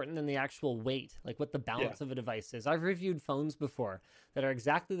more important than the actual weight, like what the balance of a device is. I've reviewed phones before that are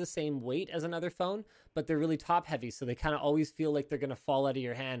exactly the same weight as another phone, but they're really top heavy, so they kind of always feel like they're going to fall out of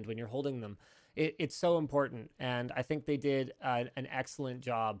your hand when you're holding them. It's so important, and I think they did an excellent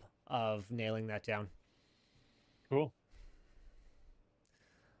job of nailing that down. Cool.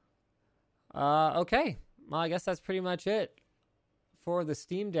 Okay. Well, I guess that's pretty much it for the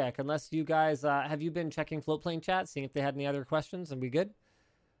Steam Deck. Unless you guys have you been checking Floatplane chat, seeing if they had any other questions? Are we good?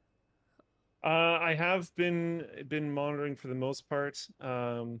 I have been monitoring for the most part.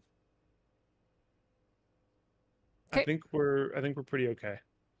 I think we're pretty okay.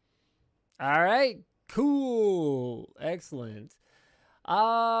 All right. Cool. Excellent.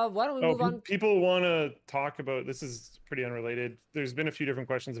 Why don't we move on? People want to talk about, this is pretty unrelated. There's been a few different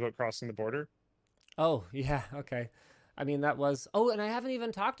questions about crossing the border. Oh, yeah. Okay. I mean, that was. Oh, and I haven't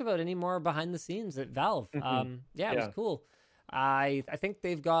even talked about any more behind the scenes at Valve. Yeah, it was cool. I think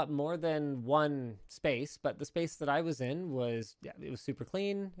they've got more than one space, but the space that I was in was, yeah, it was super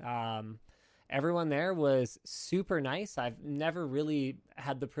clean. Everyone there was super nice. I've never really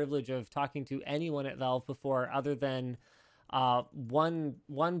had the privilege of talking to anyone at Valve before, other than one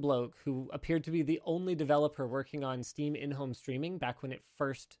bloke who appeared to be the only developer working on Steam in-home streaming back when it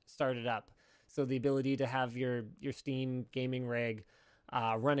first started up. So the ability to have your Steam gaming rig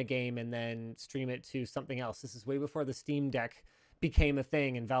run a game and then stream it to something else. This is way before the Steam Deck became a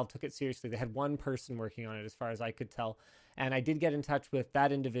thing and Valve took it seriously. They had one person working on it as far as I could tell. And I did get in touch with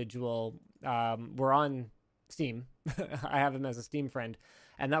that individual. We're on Steam. I have him as a Steam friend.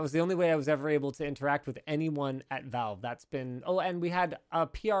 And that was the only way I was ever able to interact with anyone at Valve. That's been... Oh, and we had a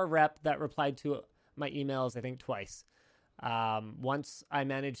PR rep that replied to my emails, I think, twice. Once I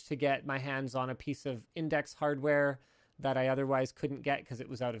managed to get my hands on a piece of Index hardware that I otherwise couldn't get because it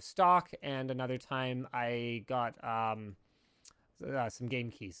was out of stock. And another time I got some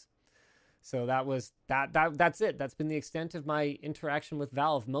game keys. So that was that's it. That's been the extent of my interaction with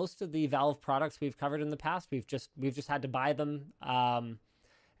Valve. Most of the Valve products we've covered in the past, we've just had to buy them.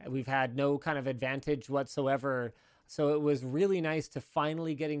 We've had no kind of advantage whatsoever. So it was really nice to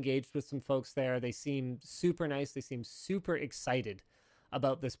finally get engaged with some folks there. They seem super nice. They seem super excited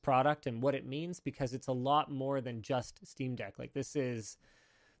about this product and what it means, because it's a lot more than just Steam Deck. Like this is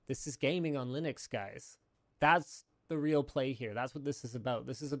gaming on Linux, guys. That's the real play here. That's what this is about.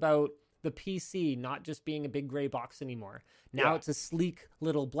 This is about the PC not just being a big gray box anymore. Now it's a sleek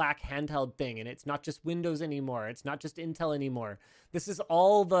little black handheld thing, and it's not just Windows anymore. It's not just Intel anymore. This is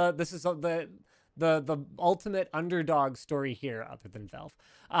the ultimate underdog story here, other than Valve.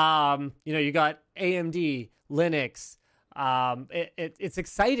 You got AMD, Linux. It's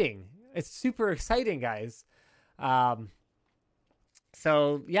exciting. It's super exciting, guys.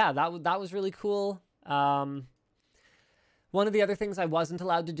 So yeah, that was really cool. One of the other things I wasn't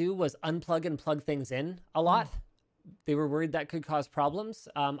allowed to do was unplug and plug things in a lot. They were worried that could cause problems.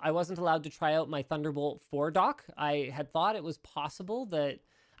 I wasn't allowed to try out my Thunderbolt 4 dock. I had thought it was possible that,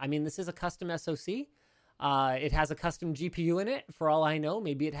 I mean, this is a custom SoC. It has a custom GPU in it. For all I know,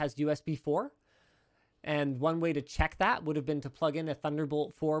 maybe it has USB 4. And one way to check that would have been to plug in a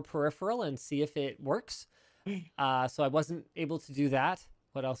Thunderbolt 4 peripheral and see if it works. So I wasn't able to do that.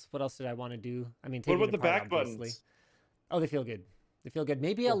 What else did I want to do? I mean, what about the back buttons? Oh, they feel good. They feel good.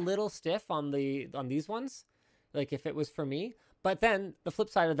 Maybe a little stiff on these ones, like if it was for me. But then the flip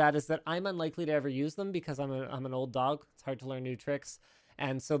side of that is that I'm unlikely to ever use them because I'm an old dog. It's hard to learn new tricks.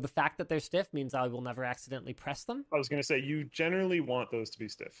 And so the fact that they're stiff means I will never accidentally press them. I was going to say, you generally want those to be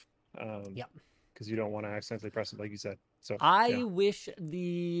stiff. Yeah. Because you don't want to accidentally press them, like you said. So I wish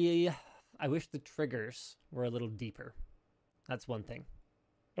the triggers were a little deeper. That's one thing.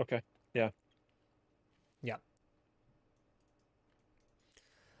 Okay. Yeah. Yeah.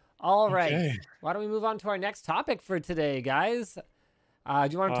 All right. Okay. Why don't we move on to our next topic for today, guys? Do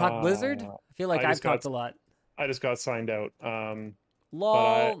you want to talk Blizzard? I feel like I I've just got talked a lot. I just got signed out. But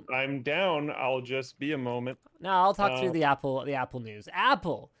Lol. I'm down. I'll just be a moment. No, I'll talk through Uh, the Apple news.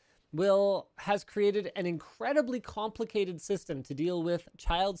 Apple will has created an incredibly complicated system to deal with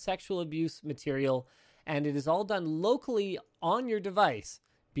child sexual abuse material, and it is all done locally on your device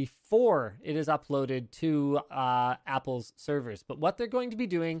before it is uploaded to Apple's servers. But what they're going to be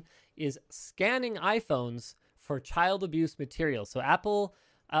doing is scanning iPhones for child abuse material. So Apple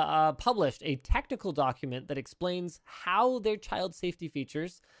published a technical document that explains how their child safety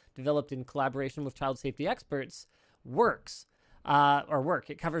features, developed in collaboration with child safety experts, works.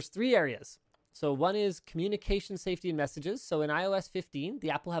 It covers 3 areas. So one is communication safety and messages. So in iOS 15, the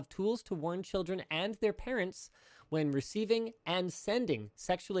app will have tools to warn children and their parents when receiving and sending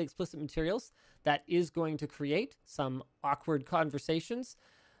sexually explicit materials that is going to create some awkward conversations,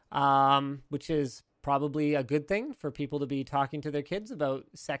 which is probably a good thing for people to be talking to their kids about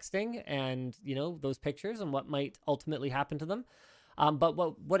sexting and, those pictures and what might ultimately happen to them. But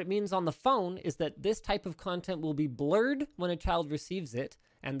what it means on the phone is that this type of content will be blurred when a child receives it,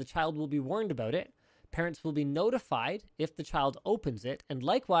 and the child will be warned about it. Parents will be notified if the child opens it, and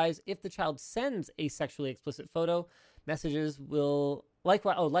likewise, if the child sends a sexually explicit photo, messages will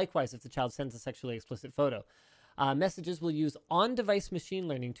likewise if the child sends a sexually explicit photo. Messages will use on-device machine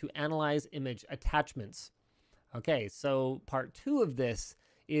learning to analyze image attachments. Okay, so part 2 of this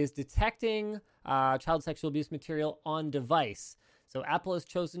is detecting child sexual abuse material on device. So Apple has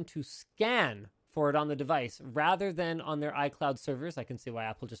chosen to scan for it on the device rather than on their iCloud servers. I can see why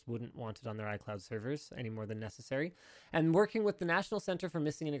Apple just wouldn't want it on their iCloud servers any more than necessary. And working with the National Center for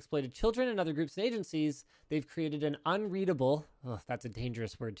Missing and Exploited Children and other groups and agencies, they've created an unreadable, that's a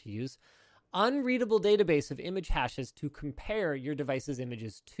dangerous word to use, unreadable database of image hashes to compare your device's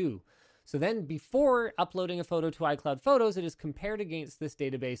images to. So then before uploading a photo to iCloud Photos, it is compared against this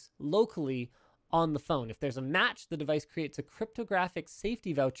database locally on the phone. If there's a match, the device creates a cryptographic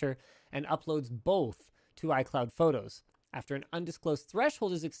safety voucher and uploads both to iCloud Photos. After an undisclosed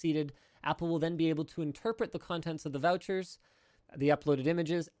threshold is exceeded, Apple will then be able to interpret the contents of the vouchers, the uploaded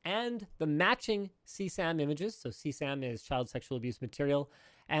images, and the matching CSAM images. So CSAM is child sexual abuse material.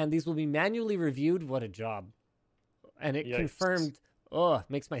 And these will be manually reviewed. What a job. And it confirmed,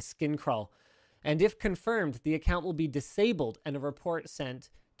 makes my skin crawl. And if confirmed, the account will be disabled and a report sent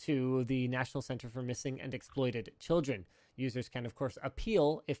to the National Center for Missing and Exploited Children. Users can, of course,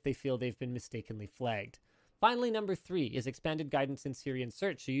 appeal if they feel they've been mistakenly flagged. Finally, number 3 is expanded guidance in Syrian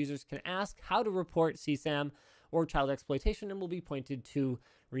search. So users can ask how to report CSAM or child exploitation and will be pointed to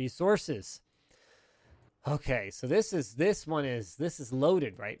resources. Okay, so this is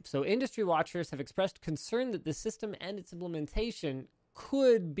loaded, right? So industry watchers have expressed concern that the system and its implementation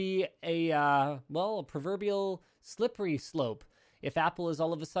could be a proverbial slippery slope. If Apple is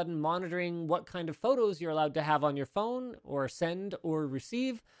all of a sudden monitoring what kind of photos you're allowed to have on your phone or send or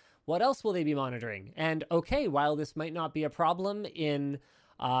receive, what else will they be monitoring? And okay, while this might not be a problem in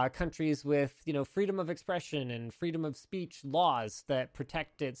countries with, freedom of expression and freedom of speech laws that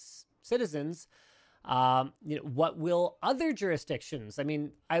protect its citizens, what will other jurisdictions? I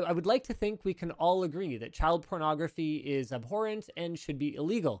mean, I would like to think we can all agree that child pornography is abhorrent and should be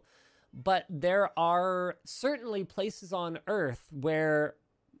illegal. But there are certainly places on Earth where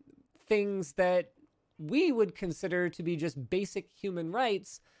things that we would consider to be just basic human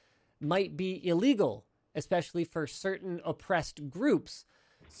rights might be illegal, especially for certain oppressed groups.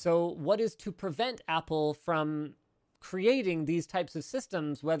 So what is to prevent Apple from creating these types of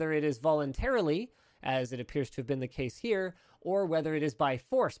systems, whether it is voluntarily, as it appears to have been the case here, or whether it is by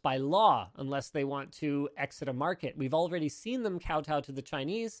force, by law, unless they want to exit a market? We've already seen them kowtow to the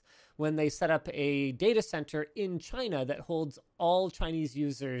Chinese when they set up a data center in China that holds all Chinese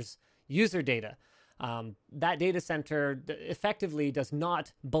users' user data. That data center effectively does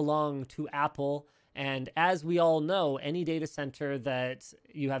not belong to Apple. And as we all know, any data center that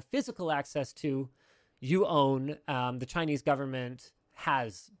you have physical access to, you own. The Chinese government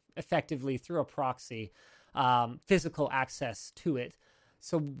has effectively, through a proxy, physical access to it.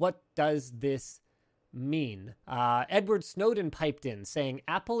 So what does this mean? Edward Snowden piped in saying,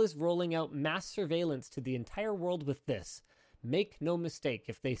 Apple is rolling out mass surveillance to the entire world with this. Make no mistake,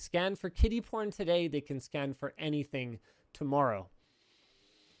 if they scan for kiddie porn today, they can scan for anything tomorrow.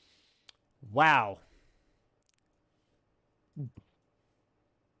 Wow.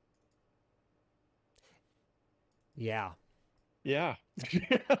 Yeah. Yeah.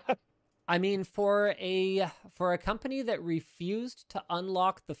 I mean, for a company that refused to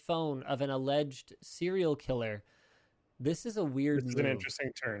unlock the phone of an alleged serial killer, This is a weird This is move. an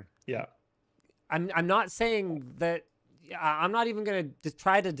interesting turn. Yeah. I'm not saying that. I'm not even going to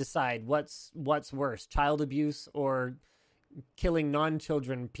try to decide what's worse, child abuse or killing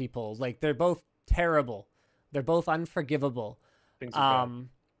non-children people. Like, they're both terrible. They're both unforgivable. Things are bad.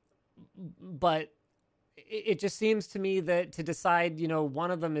 But it just seems to me that to decide,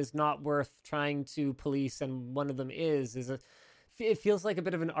 one of them is not worth trying to police and one of them it feels like a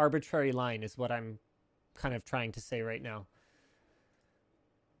bit of an arbitrary line is what I'm kind of trying to say right now.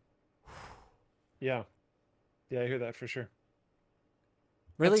 Yeah. Yeah, I hear that for sure.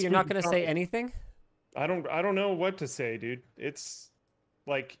 Really? That's You're not going to say smooth. anything? I don't know what to say, dude. It's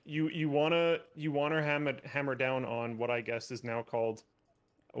like you wanna hammer down on what I guess is now called,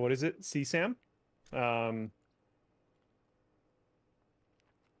 what is it? CSAM?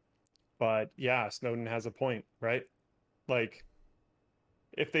 But yeah, Snowden has a point, right? Like,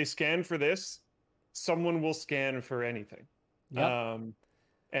 if they scan for this, someone will scan for anything. Yep.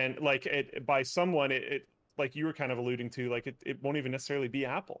 And like by someone, it like you were kind of alluding to, like it won't even necessarily be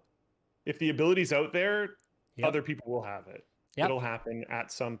Apple. If the ability's out there, Yep. other people will have it. Yep. It'll happen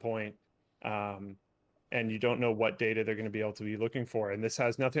at some point. And you don't know what data they're going to be able to be looking for. And this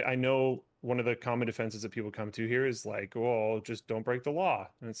has nothing. I know one of the common defenses that people come to here is like, well, just don't break the law.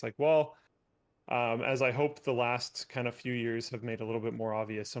 And it's like, well, as I hope the last kind of few years have made a little bit more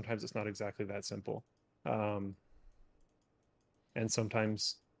obvious, sometimes it's not exactly that simple. And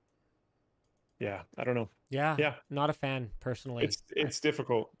sometimes, yeah, I don't know. Yeah. Yeah. Not a fan personally. It's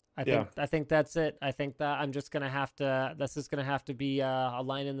difficult. I think that's it. I think that I'm just going to have to, this is going to have to be a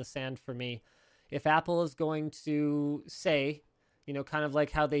line in the sand for me. If Apple is going to say, kind of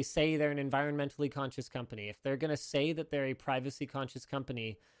like how they say they're an environmentally conscious company, if they're going to say that they're a privacy conscious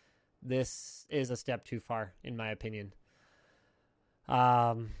company, this is a step too far, in my opinion.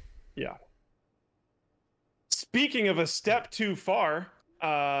 Yeah. Speaking of a step too far,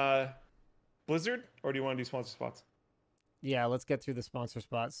 Blizzard, or do you want to do sponsor spots? Yeah, let's get through the sponsor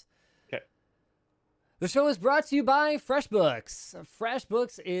spots. Okay. The show is brought to you by FreshBooks.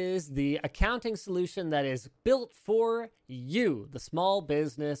 FreshBooks is the accounting solution that is built for you, the small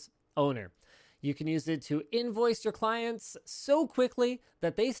business owner. You can use it to invoice your clients so quickly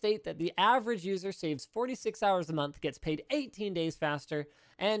that they state that the average user saves 46 hours a month, gets paid 18 days faster,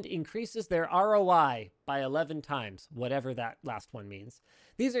 and increases their ROI by 11 times, whatever that last one means.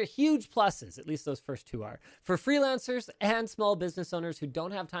 These are huge pluses, at least those first two are, for freelancers and small business owners who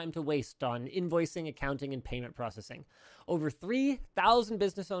don't have time to waste on invoicing, accounting, and payment processing. Over 3,000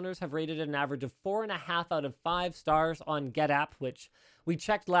 business owners have rated an average of 4.5 out of 5 stars on GetApp, which we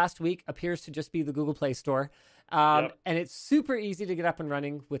checked last week, appears to just be the Google Play Store. And it's super easy to get up and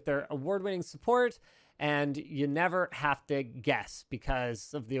running with their award-winning support, and you never have to guess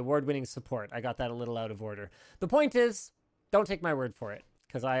because of the award-winning support. I got that a little out of order. The point is, don't take my word for it,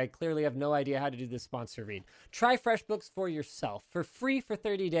 because I clearly have no idea how to do this sponsor read. Try FreshBooks for yourself for free for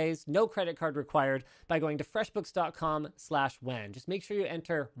 30 days, no credit card required, by going to freshbooks.com/WAN. Just make sure you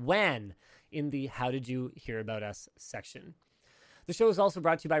enter WAN in the How Did You Hear About Us section. The show is also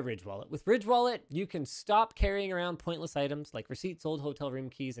brought to you by Ridge Wallet. With Ridge Wallet, you can stop carrying around pointless items like receipts, old hotel room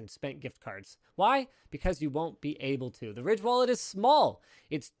keys, and spent gift cards. Why? Because you won't be able to. The Ridge Wallet is small.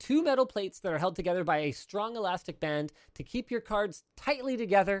 It's 2 metal plates that are held together by a strong elastic band to keep your cards tightly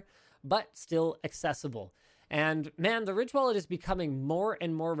together, but still accessible. And man, the Ridge Wallet is becoming more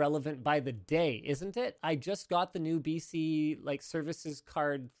and more relevant by the day, isn't it? I just got the new BC services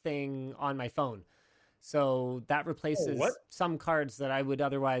card thing on my phone. So that replaces some cards that I would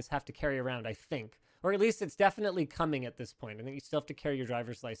otherwise have to carry around, I think. Or at least it's definitely coming at this point. I think you still have to carry your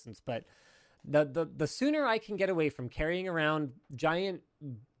driver's license. But the sooner I can get away from carrying around giant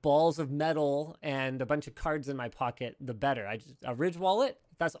balls of metal and a bunch of cards in my pocket, the better. A Ridge Wallet,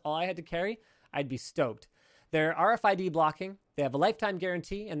 if that's all I had to carry, I'd be stoked. They're RFID blocking, they have a lifetime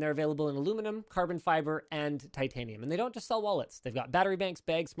guarantee, and they're available in aluminum, carbon fiber, and titanium. And they don't just sell wallets. They've got battery banks,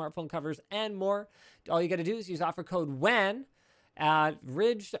 bags, smartphone covers, and more. All you got to do is use offer code WAN at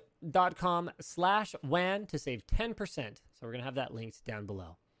ridge.com/WAN to save 10%. So we're going to have that linked down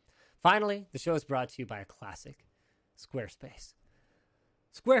below. Finally, the show is brought to you by a classic, Squarespace.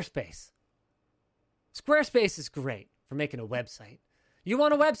 Squarespace is great for making a website. You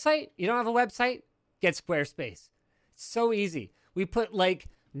want a website? You don't have a website? Get Squarespace. It's so easy. We put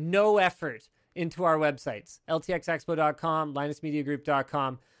no effort into our websites. LTXexpo.com,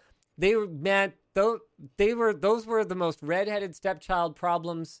 LinusMediaGroup.com. Those were the most redheaded stepchild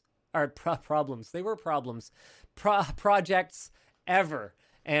projects ever.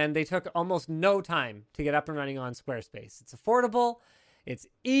 And they took almost no time to get up and running on Squarespace. It's affordable. It's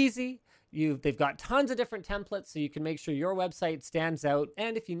easy. They've got tons of different templates so you can make sure your website stands out.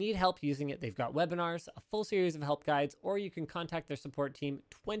 And if you need help using it, they've got webinars, a full series of help guides, or you can contact their support team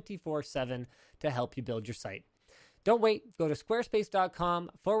 24/7 to help you build your site. Don't wait. Go to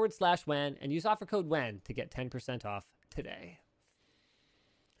squarespace.com/WAN and use offer code WAN to get 10% off today.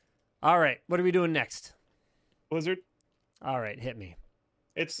 All right. What are we doing next? Blizzard. All right. Hit me.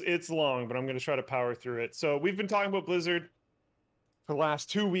 It's long, but I'm going to try to power through it. So we've been talking about Blizzard for the last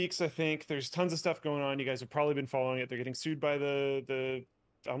 2 weeks, I think. There's tons of stuff going on. You guys have probably been following it. They're getting sued by the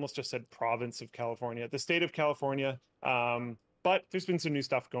I almost just said province of California, the state of California. But there's been some new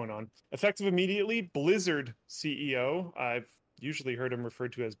stuff going on. Effective immediately, Blizzard CEO, I've usually heard him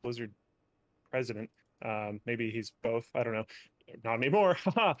referred to as Blizzard president. Maybe he's both. I don't know. Not anymore.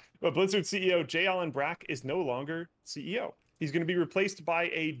 But Blizzard CEO J. Allen Brack is no longer CEO. He's going to be replaced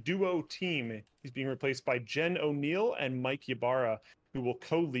by a duo team. He's being replaced by Jen O'Neill and Mike Ybarra, who will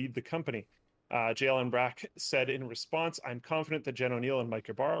co-lead the company. J. Allen Brack said in response, "I'm confident that Jen O'Neill and Mike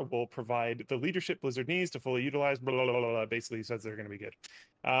Ybarra will provide the leadership Blizzard needs to fully utilize," blah, blah, blah, blah. Basically, he says they're going to be good.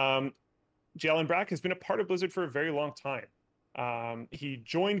 J. Allen Brack has been a part of Blizzard for a very long time. He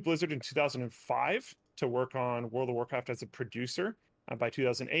joined Blizzard in 2005 to work on World of Warcraft as a producer. By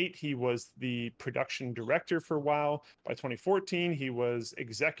 2008, he was the production director for WoW. By 2014, he was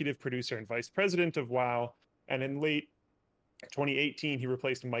executive producer and vice president of WoW. And in late 2018, he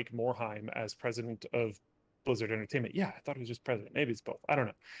replaced Mike Morhaime as president of Blizzard Entertainment. Yeah, I thought he was just president. Maybe it's both. I don't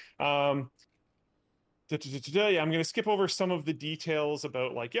know. Yeah, I'm going to skip over some of the details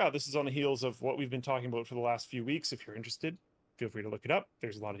about this is on the heels of what we've been talking about for the last few weeks. If you're interested, feel free to look it up.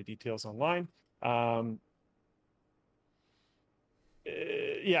 There's a lot of details online. The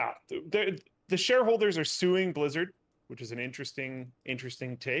shareholders are suing Blizzard, which is an interesting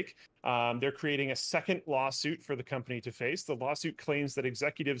take. They're creating a second lawsuit for the company to face. The lawsuit claims that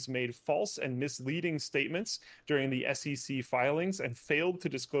executives made false and misleading statements during the SEC filings and failed to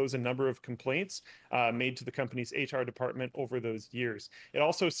disclose a number of complaints made to the company's HR department over those years. It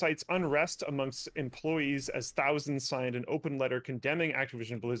also cites unrest amongst employees as thousands signed an open letter condemning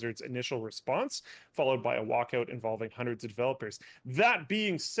Activision Blizzard's initial response, followed by a walkout involving hundreds of developers. That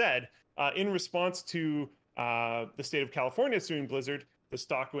being said, in response to the state of California suing Blizzard, the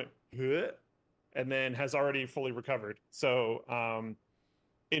stock went and then has already fully recovered. So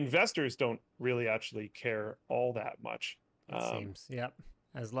investors don't really actually care all that much. It seems, yep.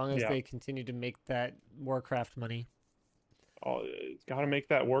 As long as they continue to make that Warcraft money. Got to make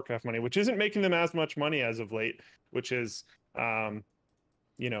that money, which isn't making them as much money as of late, which is,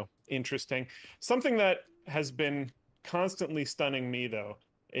 interesting. Something that has been constantly stunning me, though,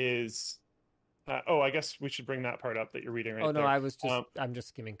 is... I guess we should bring that part up that you're reading right there. I'm just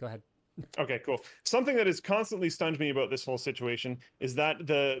skimming. Go ahead. Okay, cool. Something that has constantly stunned me about this whole situation is that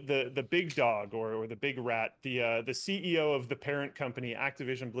the big dog or the big rat, the CEO of the parent company,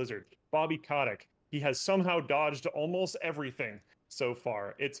 Activision Blizzard, Bobby Kotick, he has somehow dodged almost everything so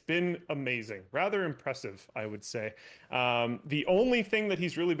far. It's been amazing. Rather impressive, I would say. The only thing that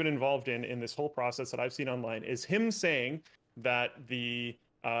he's really been involved in this whole process that I've seen online is him saying that the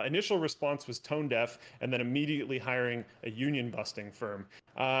initial response was tone deaf and then immediately hiring a union busting firm.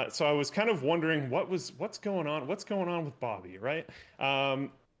 So I was kind of wondering what's going on with Bobby, right?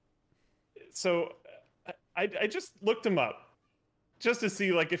 So I just looked him up just to see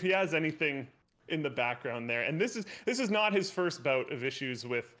if he has anything in the background there. And this is not his first bout of issues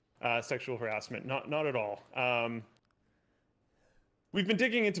with sexual harassment, not at all. We've been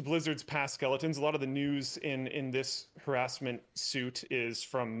digging into Blizzard's past skeletons. A lot of the news in this harassment suit is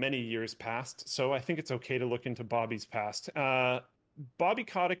from many years past, so I think it's okay to look into Bobby's past. Bobby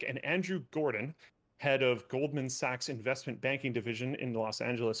Kotick and Andrew Gordon, head of Goldman Sachs investment banking division in Los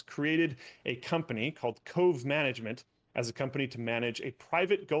Angeles, created a company called Cove Management as a company to manage a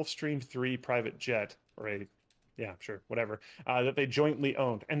private Gulfstream 3 private jet, or that they jointly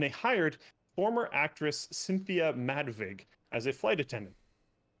owned. And they hired former actress Cynthia Madvig as a flight attendant.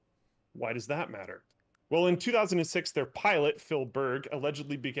 Why does that matter? Well, in 2006, their pilot, Phil Berg,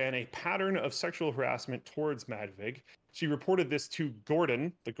 allegedly began a pattern of sexual harassment towards Madvig. She reported this to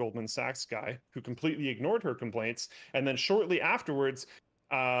Gordon, the Goldman Sachs guy, who completely ignored her complaints. And then shortly afterwards,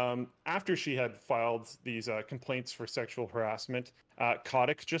 after she had filed these complaints for sexual harassment,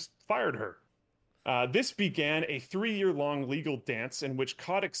 Kotick just fired her. This began a 3-year-long legal dance in which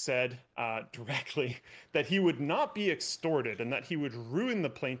Kotick said directly that he would not be extorted and that he would ruin the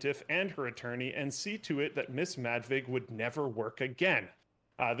plaintiff and her attorney and see to it that Miss Madvig would never work again.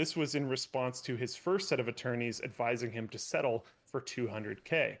 This was in response to his first set of attorneys advising him to settle for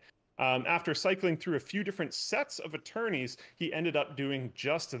 $200K. After cycling through a few different sets of attorneys, he ended up doing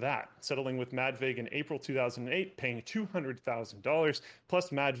just that, settling with Madvig in April 2008, paying $200,000 plus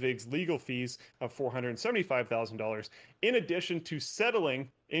Madvig's legal fees of $475,000, in addition to settling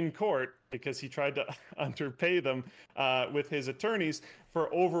in court because he tried to underpay them with his attorneys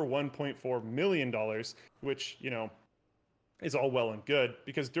for over $1.4 million, which, you know, is all well and good,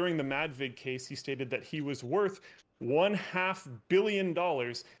 because during the Madvig case, he stated that he was worth $500 million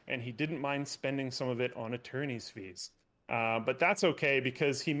and he didn't mind spending some of it on attorney's fees. But that's okay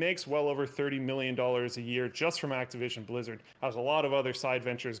because he makes well over $30 million a year just from Activision Blizzard. Has a lot of other side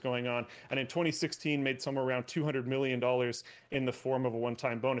ventures going on. And in 2016, made somewhere around $200 million in the form of a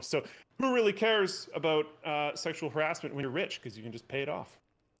one-time bonus. So who really cares about sexual harassment when you're rich? Because you can just pay it off.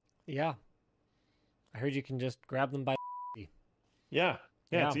 Yeah. I heard you can just grab them by Yeah,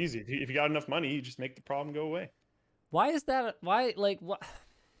 it's easy. If you got enough money, you just make the problem go away. Why is that? Why, like, what?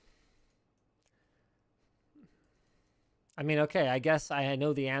 I mean, okay, I guess I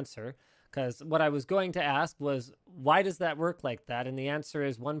know the answer, because what I was going to ask was, why does that work like that? And the answer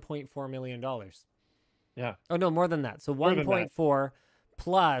is $1.4 million. Yeah. Oh, no, more than that. So 1.4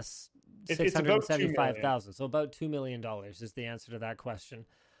 plus $675,000. 675,000. So about $2 million is the answer to that question.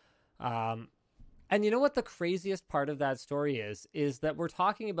 And you know what the craziest part of that story is that we're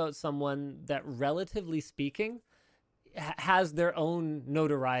talking about someone that, relatively speaking, has their own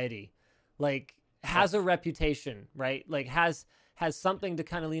notoriety, like has a reputation, right? Like has something to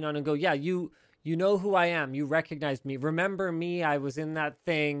kind of lean on and go, yeah, you know who I am. You recognize me. Remember me. I was in that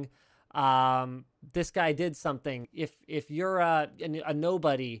thing. This guy did something. If you're a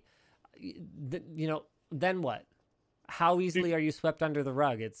nobody, you know, then what? How easily are you swept under the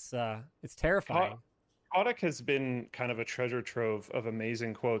rug? It's terrifying. Kotick has been kind of a treasure trove of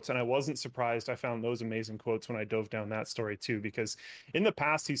amazing quotes, and I wasn't surprised I found those amazing quotes when I dove down that story too, because in the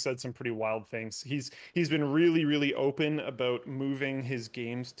past he said some pretty wild things. He's been really, really open about moving his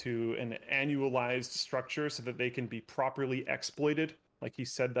games to an annualized structure so that they can be properly exploited. Like he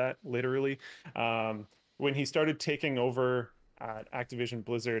said that literally. When he started taking over at Activision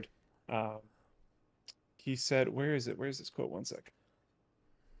Blizzard, he said, where is it? Where's this quote? One sec.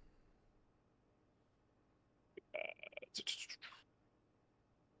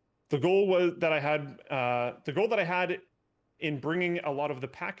 The goal that I had in bringing a lot of the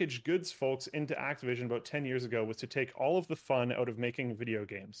packaged goods folks into Activision about 10 years ago was to take all of the fun out of making video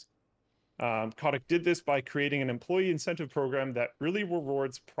games. Kotick did this by creating an employee incentive program that really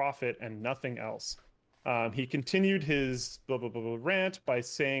rewards profit and nothing else. He continued his blah, blah, blah, blah rant by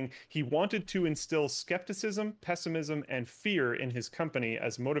saying he wanted to instill skepticism, pessimism, and fear in his company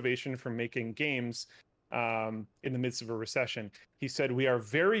as motivation for making games in the midst of a recession. He said, "We are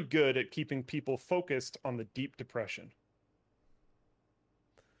very good at keeping people focused on the deep depression."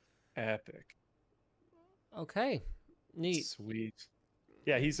 Epic. Okay. Neat. Sweet.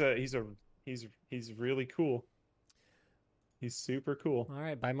 Yeah, he's really cool. He's super cool. All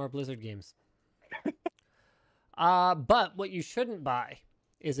right, buy more Blizzard games. But what you shouldn't buy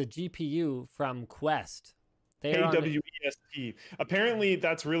is a GPU from Quest. KWEST. Apparently,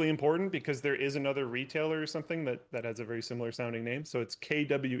 that's really important because there is another retailer or something that has a very similar sounding name. So it's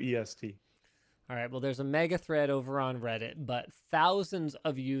KWEST. All right. Well, there's a mega thread over on Reddit, but thousands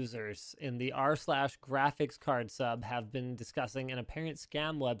of users in the r/graphics card sub have been discussing an apparent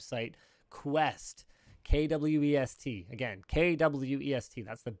scam website, Quest. KWEST. Again, KWEST.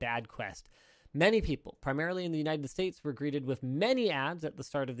 That's the bad Quest. Many people, primarily in the United States, were greeted with many ads at the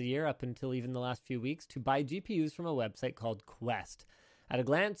start of the year up until even the last few weeks to buy GPUs from a website called Quest. At a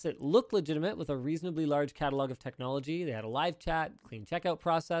glance, it looked legitimate with a reasonably large catalog of technology. They had a live chat, clean checkout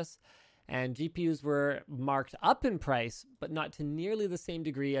process, and GPUs were marked up in price, but not to nearly the same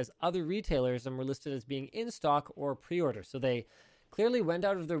degree as other retailers, and were listed as being in stock or pre-order. So they clearly went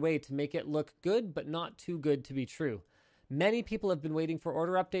out of their way to make it look good, but not too good to be true. Many people have been waiting for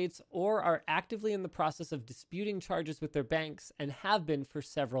order updates or are actively in the process of disputing charges with their banks and have been for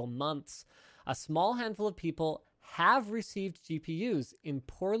several months. A small handful of people have received GPUs in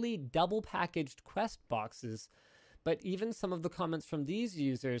poorly double-packaged Quest boxes, but even some of the comments from these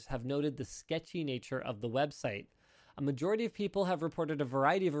users have noted the sketchy nature of the website. A majority of people have reported a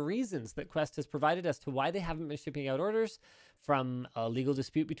variety of reasons that Quest has provided as to why they haven't been shipping out orders, from a legal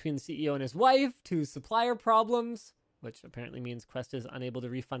dispute between the CEO and his wife to supplier problems, which apparently means Quest is unable to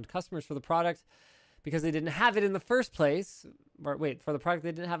refund customers for the product because they didn't have it in the first place. Or wait, for the product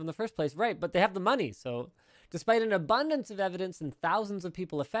they didn't have in the first place. Right, but they have the money. So despite an abundance of evidence and thousands of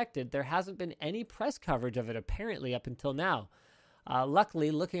people affected, there hasn't been any press coverage of it apparently up until now.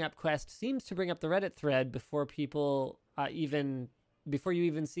 Luckily, looking up Quest seems to bring up the Reddit thread before people even before you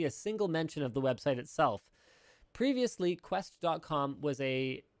even see a single mention of the website itself. Previously, Quest.com was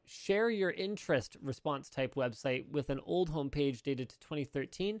a share your interest response type website with an old homepage dated to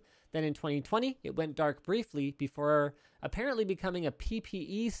 2013. Then in 2020, it went dark briefly before apparently becoming a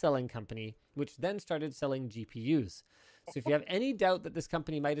PPE selling company, which then started selling GPUs. So if you have any doubt that this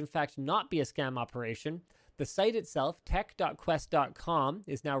company might in fact not be a scam operation, the site itself, tech.quest.com,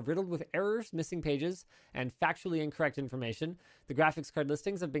 is now riddled with errors, missing pages, and factually incorrect information. The graphics card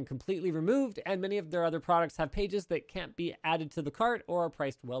listings have been completely removed, and many of their other products have pages that can't be added to the cart or are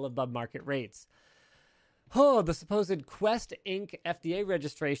priced well above market rates. Oh, the supposed Quest Inc. FDA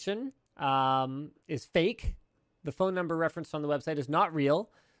registration is fake. The phone number referenced on the website is not real.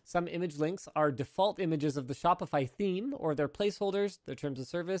 Some image links are default images of the Shopify theme or their placeholders. Their terms of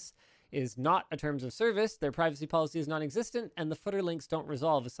service is not a terms of service. Their privacy policy is non-existent, and the footer links don't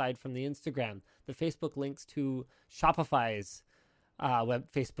resolve aside from the Instagram. The Facebook links to Shopify's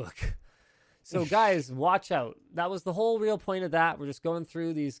Facebook. So guys, watch out. That was the whole real point of that. We're just going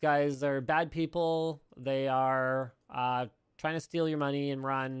through. These guys are bad people. They are trying to steal your money and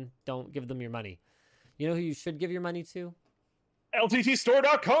run. Don't give them your money. You know who you should give your money to?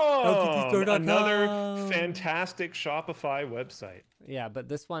 LTTstore.com. LTTstore.com. Another fantastic Shopify website. Yeah, but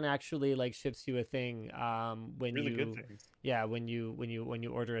this one actually like ships you a thing when Really you good things. Yeah, when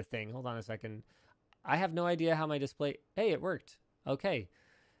you order a thing. Hold on a second. I have no idea how my display. Hey, it worked. Okay.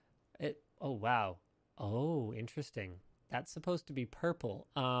 Oh wow. Oh, interesting. That's supposed to be purple.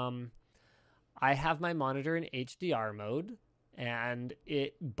 I have my monitor in HDR mode and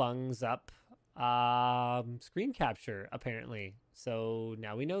it bungs up screen capture apparently. So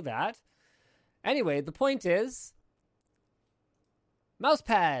now we know that. Anyway, the point is mouse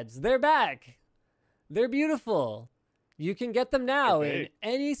pads, they're back. They're beautiful. You can get them now in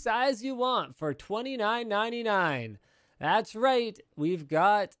any size you want for $29.99. That's right. We've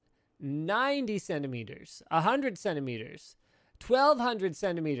got 90 centimeters, 100 centimeters, 1200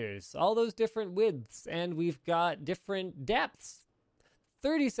 centimeters, all those different widths. And we've got different depths,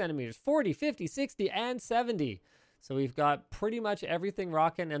 30 centimeters, 40, 50, 60, and 70. So we've got pretty much everything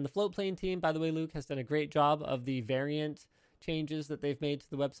rocking. And the Floatplane team, by the way, Luke, has done a great job of the variant changes that they've made to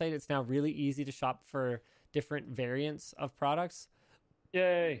the website. It's now really easy to shop for different variants of products.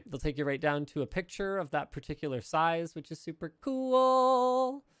 Yay. They'll take you right down to a picture of that particular size, which is super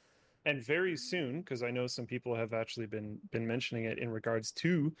cool. And very soon, because I know some people have actually been mentioning it in regards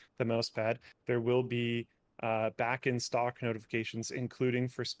to the mouse pad, there will be back in stock notifications, including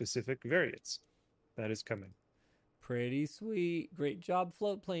for specific variants. That is coming. Pretty sweet. Great job,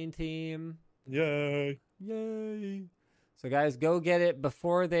 Floatplane team. Yay. Yay. So guys, go get it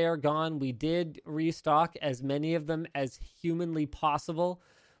before they are gone. We did restock as many of them as humanly possible.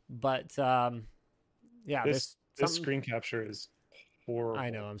 But yeah, this screen capture is horrible. I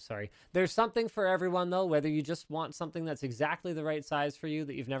know, I'm sorry. There's something for everyone though, whether you just want something that's exactly the right size for you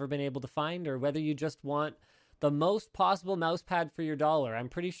that you've never been able to find, or whether you just want the most possible mouse pad for your dollar. I'm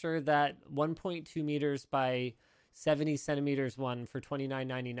pretty sure that 1.2 meters by 70 centimeters one for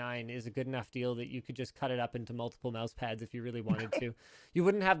 $29.99 is a good enough deal that you could just cut it up into multiple mouse pads if you really wanted to. You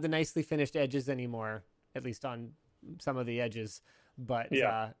wouldn't have the nicely finished edges anymore, at least on some of the edges. But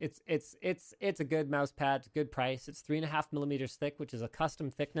yeah, it's a good mouse pad, good price. It's 3.5 millimeters thick, which is a custom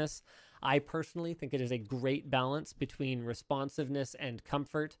thickness. I personally think it is a great balance between responsiveness and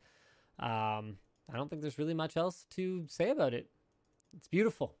comfort. I don't think there's really much else to say about it. It's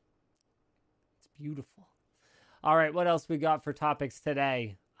beautiful. It's beautiful. All right, what else we got for topics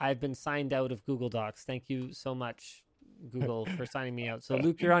today? I've been signed out of Google Docs. Thank you so much, Google, for signing me out. So,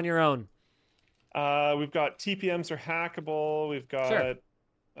 Luke, you're on your own. We've got TPMs are hackable. We've got... Sure.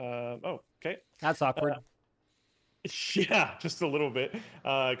 Oh, okay. That's awkward. Yeah, just a little bit,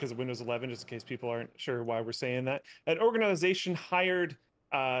 because of Windows 11, just in case people aren't sure why we're saying that. An organization hired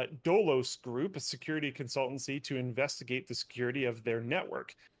Dolos Group, a security consultancy, to investigate the security of their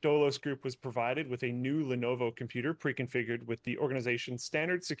network. Dolos Group was provided with a new Lenovo computer pre-configured with the organization's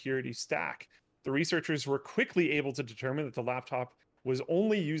standard security stack. The researchers were quickly able to determine that the laptop was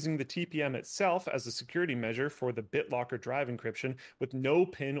only using the TPM itself as a security measure for the BitLocker drive encryption with no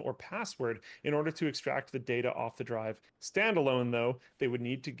PIN or password in order to extract the data off the drive. Standalone, though, they would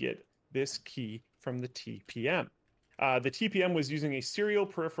need to get this key from the TPM. The TPM was using a serial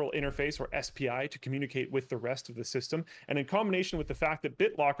peripheral interface, or SPI, to communicate with the rest of the system. And in combination with the fact that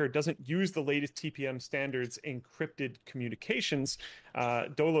BitLocker doesn't use the latest TPM standards encrypted communications,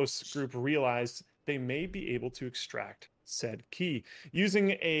 Dolos Group realized they may be able to extract said key.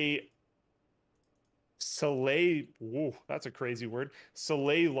 Using a Soleil, whoa, that's a crazy word.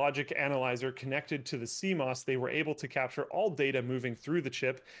 Soleil logic analyzer connected to the CMOS, they were able to capture all data moving through the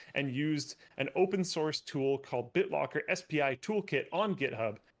chip and used an open source tool called BitLocker SPI Toolkit on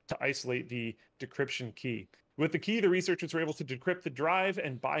GitHub to isolate the decryption key. With the key, the researchers were able to decrypt the drive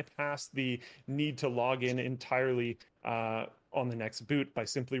and bypass the need to log in entirely on the next boot by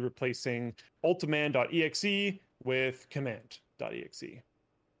simply replacing ultiman.exe with command.exe.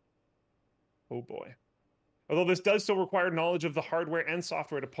 Oh boy. Although this does still require knowledge of the hardware and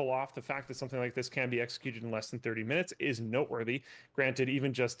software to pull off, the fact that something like this can be executed in less than 30 minutes is noteworthy. Granted,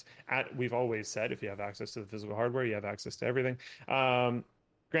 even just we've always said, if you have access to the physical hardware, you have access to everything.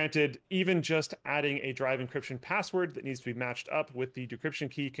 Granted, even just adding a drive encryption password that needs to be matched up with the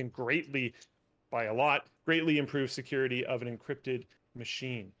decryption key can greatly, by a lot, greatly improve security of an encrypted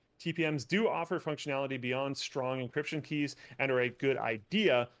machine. TPMs do offer functionality beyond strong encryption keys and are a good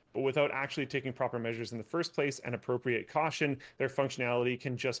idea, but without actually taking proper measures in the first place and appropriate caution, their functionality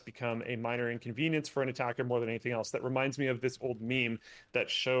can just become a minor inconvenience for an attacker more than anything else. That reminds me of this old meme that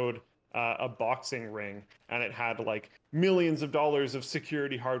showed a boxing ring, and it had like millions of dollars of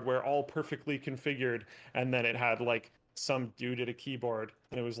security hardware all perfectly configured, and then it had like some dude at a keyboard,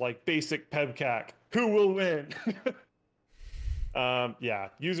 and it was like basic pebcac, who will win? Yeah,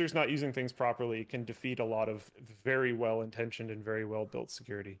 users not using things properly can defeat a lot of very well-intentioned and very well-built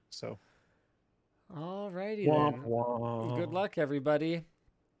security. So, alrighty womp, then. womp. Good luck, everybody.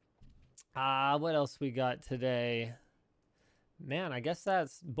 What else we got today? Man, I guess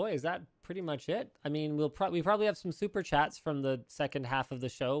is that pretty much it? I mean, we probably have some super chats from the second half of the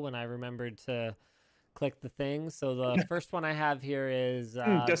show when I remembered to click the thing. So the first one I have here is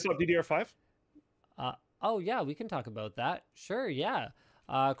desktop DDR5. Oh yeah, we can talk about that. Sure, yeah.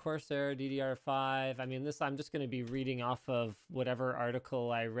 Corsair DDR5. I mean, I'm just going to be reading off of whatever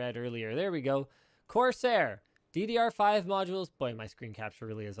article I read earlier. There we go. Corsair DDR5 modules. Boy, my screen capture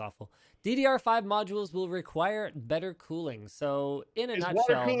really is awful. DDR5 modules will require better cooling. So, in a nutshell,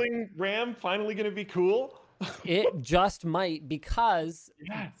 water cooling RAM finally going to be cool? It just might, because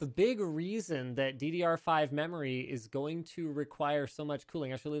the big reason that DDR5 memory is going to require so much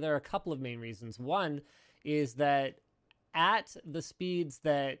cooling, actually, there are a couple of main reasons. One is that at the speeds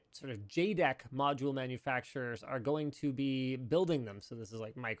that sort of JEDEC module manufacturers are going to be building them, so this is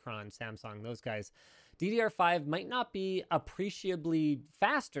like Micron, Samsung, those guys, DDR5 might not be appreciably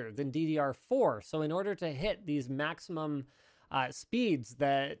faster than DDR4. So in order to hit these maximum speeds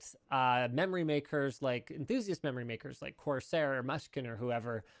that memory makers, like enthusiast memory makers like Corsair or Mushkin or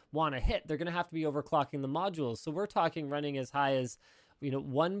whoever want to hit, they're going to have to be overclocking the modules. So we're talking running as high as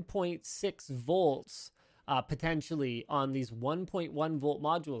 1.6 volts potentially on these 1.1 volt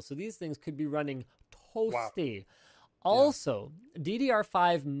modules. So these things could be running toasty. Wow. Also,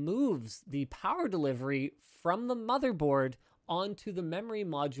 DDR5 moves the power delivery from the motherboard onto the memory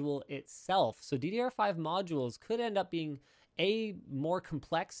module itself. So DDR5 modules could end up being A, more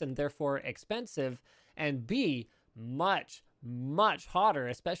complex and therefore expensive, and B, much, much hotter,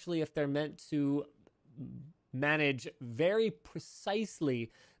 especially if they're meant to manage very precisely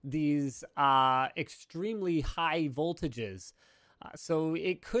these extremely high voltages. So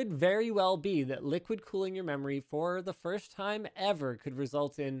it could very well be that liquid cooling your memory for the first time ever could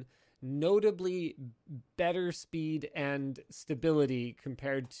result in notably better speed and stability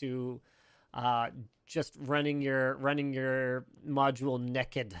compared to just running your module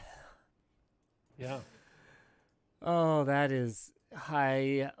naked. Yeah. Oh, that is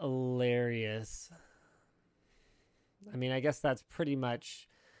hilarious. I mean, I guess that's pretty much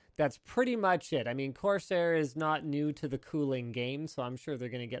it. I mean, Corsair is not new to the cooling game, so I'm sure they're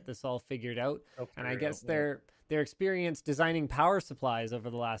going to get this all figured out. And I guess their experience designing power supplies over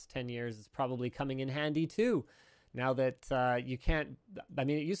the last 10 years is probably coming in handy too. Now that you can't, I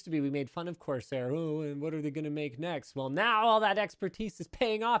mean, it used to be we made fun of Corsair. Oh, and what are they going to make next? Well, now all that expertise is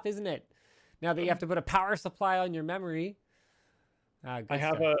paying off, isn't it? Now that you have to put a power supply on your memory. I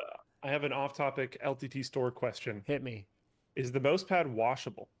have an off-topic LTT store question. Hit me. Is the mouse pad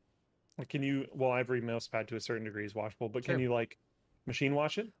washable? Can you? Well, every mouse pad to a certain degree is washable, but Sure. Can you machine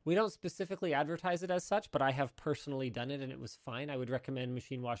wash it? We don't specifically advertise it as such, but I have personally done it and it was fine. I would recommend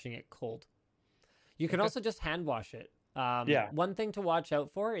machine washing it cold. You can also just hand wash it. One thing to watch out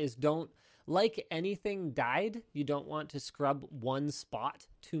for is like anything dyed, you don't want to scrub one spot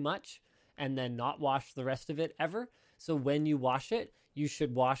too much and then not wash the rest of it ever. So when you wash it, you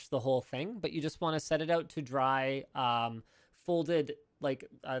should wash the whole thing, but you just want to set it out to dry, folded like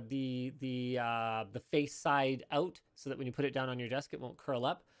the face side out, so that when you put it down on your desk, it won't curl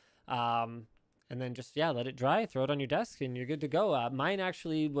up. And then just let it dry, throw it on your desk, and you're good to go. Mine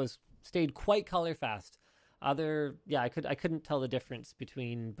actually was Stayed quite color fast. I couldn't tell the difference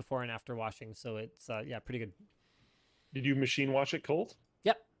between before and after washing. So it's pretty good. Did you machine wash it cold?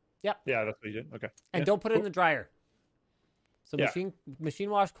 Yep. Yeah, that's what you did. Okay. And yeah, don't put it cool. in the dryer. So Yeah. machine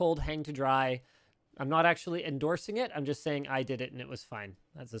wash cold, hang to dry. I'm not actually endorsing it. I'm just saying I did it and it was fine.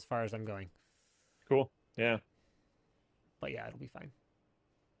 That's as far as I'm going. Cool. Yeah. But yeah, it'll be fine.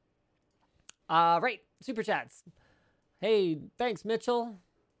 Right. Super chats. Hey, thanks, Mitchell.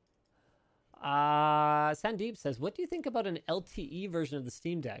 Sandeep says, what do you think about an LTE version of the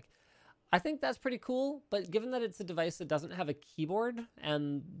Steam Deck? I think that's pretty cool, but given that it's a device that doesn't have a keyboard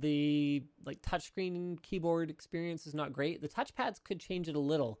and the touchscreen keyboard experience is not great, the touchpads could change it a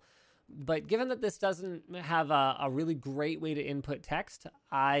little. But given that this doesn't have a really great way to input text,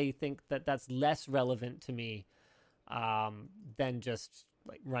 I think that that's less relevant to me than just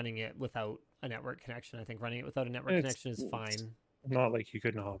running it without a network connection. I think running it without a network connection is fine. Not like you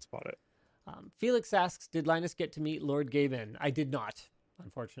couldn't hotspot it. Felix asks, did Linus get to meet Lord Gaben? I did not,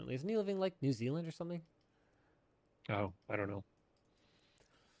 unfortunately. Isn't he living New Zealand or something? Oh, I don't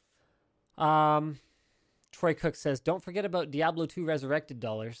know. Troy Cook says, don't forget about Diablo 2 Resurrected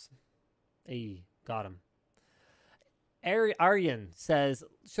dollars. Hey, got him. Aryan says,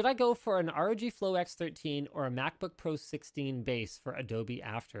 should I go for an ROG Flow X13 or a MacBook Pro 16 base for Adobe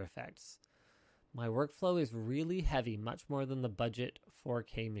After Effects? My workflow is really heavy, much more than the budget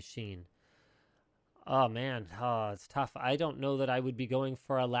 4K machine. Oh, man. Oh, it's tough. I don't know that I would be going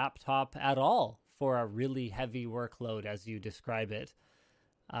for a laptop at all for a really heavy workload as you describe it.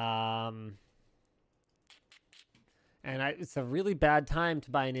 And it's a really bad time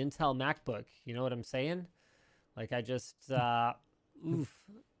to buy an Intel MacBook. You know what I'm saying?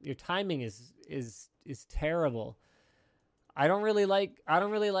 Your timing is terrible. I don't really like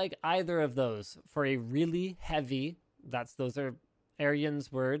either of those for a really heavy. Those are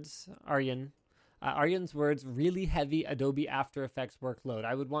Aryan's words. Aryan's words. Really heavy Adobe After Effects workload.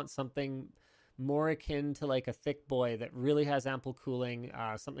 I would want something more akin to a thick boy that really has ample cooling,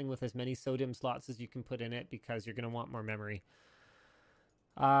 something with as many SODIMM slots as you can put in it because you're going to want more memory.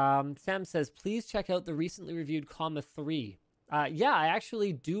 Sam says, please check out the recently reviewed Comma 3. Yeah, I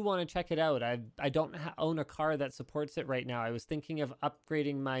actually do want to check it out. I don't own a car that supports it right now. I was thinking of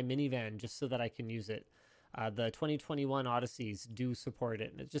upgrading my minivan just so that I can use it. The 2021 Odysseys do support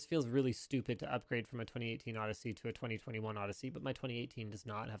it, and it just feels really stupid to upgrade from a 2018 Odyssey to a 2021 Odyssey, but my 2018 does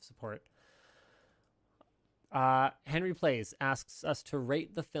not have support. Henry Plays asks us to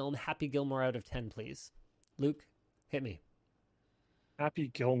rate the film Happy Gilmore out of 10, please. Luke, hit me. Happy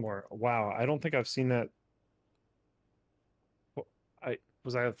Gilmore. Wow, I don't think I've seen that. I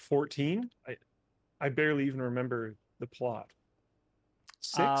 14? I barely even remember the plot.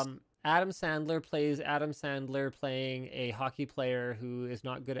 6? Adam Sandler plays Adam Sandler playing a hockey player who is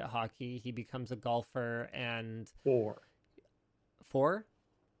not good at hockey. He becomes a golfer and 4. 4?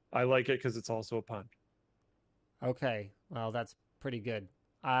 I like it because it's also a pun. Okay, well that's pretty good.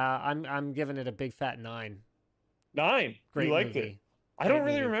 I'm giving it a big fat 9. 9. Great you liked movie. it. I don't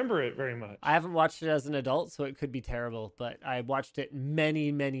really remember it very much. I haven't watched it as an adult, so it could be terrible. But I watched it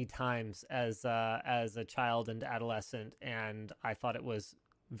many, many times as a child and adolescent, and I thought it was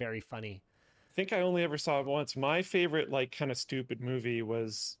very funny. I think I only ever saw it once. My favorite, kind of stupid movie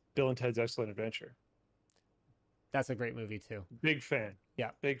was Bill and Ted's Excellent Adventure. That's a great movie too. Big fan.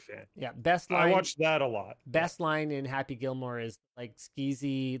 Yeah. Big fan. Yeah. Best line. I watched that a lot. Best line in Happy Gilmore is the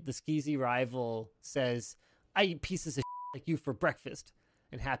skeezy rival says, I eat pieces of like you for breakfast.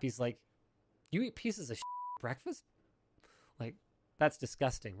 And Happy's like, you eat pieces of for breakfast? That's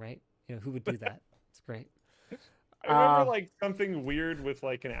disgusting, right? Who would do that? It's great. I remember something weird with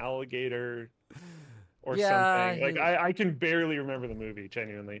an alligator or something. I can barely remember the movie,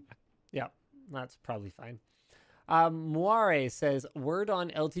 genuinely. Yeah, that's probably fine. Moire says, word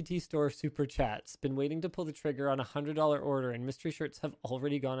on LTT store super chats. Been waiting to pull the trigger on $100 order, and mystery shirts have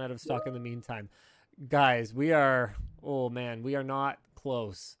already gone out of stock in the meantime. Guys, we are not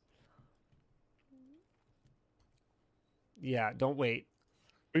close. Yeah, don't wait.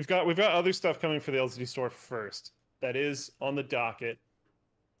 We've got other stuff coming for the LTT store first. That is on the docket,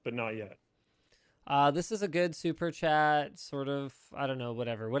 but not yet. This is a good super chat, sort of. I don't know,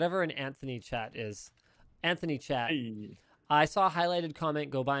 whatever an Anthony chat is. Anthony chat. Hey. I saw a highlighted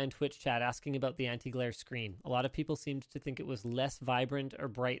comment go by in Twitch chat asking about the anti-glare screen. A lot of people seemed to think it was less vibrant or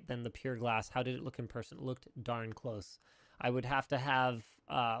bright than the pure glass. How did it look in person? It looked darn close. I would have to have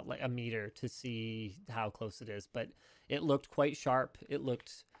a meter to see how close it is, but it looked quite sharp. It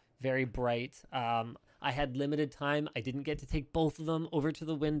looked very bright. I had limited time. I didn't get to take both of them over to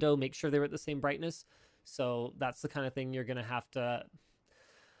the window, make sure they were at the same brightness. So that's the kind of thing you're going to have to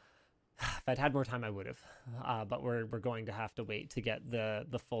If I'd had more time, I would have. But we're going to have to wait to get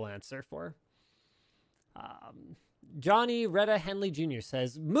the full answer for. Johnny Retta Henley Jr.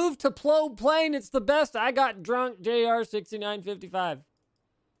 says, "Move to Plo Plain. It's the best. I got drunk. JR 6955."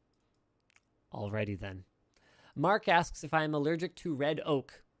 Alrighty then. Mark asks if I am allergic to red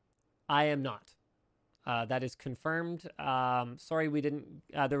oak. I am not. That is confirmed. Sorry, we didn't.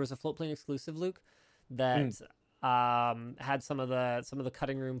 There was a Float Plane exclusive, Luke, that had some of the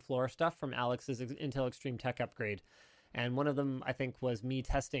cutting room floor stuff from Alex's Intel Extreme Tech upgrade, and one of them I think was me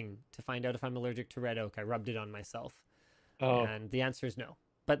testing to find out if I'm allergic to red oak. I rubbed it on myself, and the answer is no.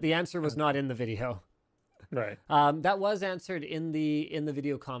 But the answer was not in the video. Right. That was answered in the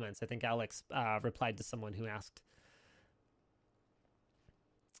video comments. I think Alex replied to someone who asked.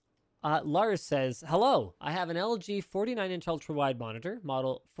 Lars says, "Hello, I have an LG 49-inch ultra-wide monitor,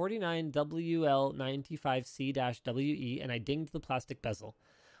 model 49WL95C-WE, and I dinged the plastic bezel.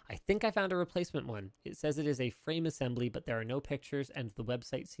 I think I found a replacement one. It says it is a frame assembly, but there are no pictures, and the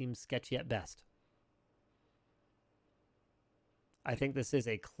website seems sketchy at best." I think this is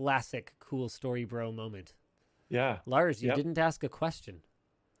a classic cool story bro moment. Yeah. Lars, you didn't ask a question.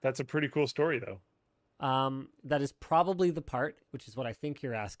 That's a pretty cool story, though. That is probably the part, which is what I think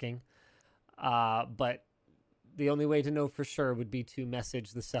you're asking. But the only way to know for sure would be to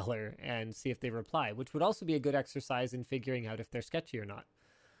message the seller and see if they reply, which would also be a good exercise in figuring out if they're sketchy or not.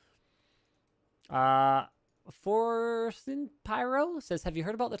 Forsin Pyro says, "Have you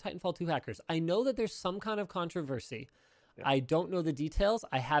heard about the Titanfall 2 hackers? I know that there's some kind of controversy. Yeah. I don't know the details.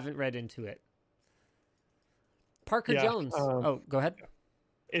 I haven't read into it." Parker Jones. Go ahead.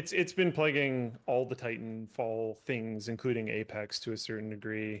 It's been plaguing all the Titanfall things, including Apex to a certain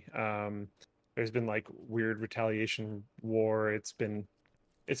degree. There's been like weird retaliation war. It's been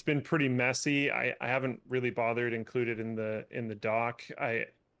pretty messy. I haven't really bothered included in the doc.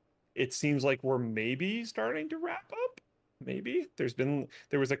 It seems like we're maybe starting to wrap up. Maybe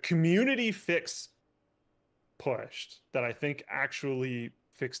there was a community fix pushed that I think actually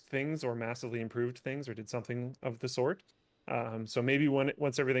fixed things or massively improved things or did something of the sort. So maybe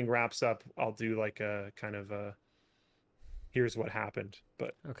once everything wraps up, I'll do like a kind of a here's what happened.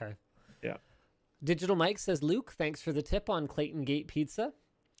 But okay, yeah. Digital Mike says, "Luke, thanks for the tip on Clayton Gate Pizza."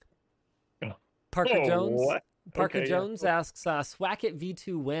 Oh. Parker Jones. What? Parker Jones asks, "Swacket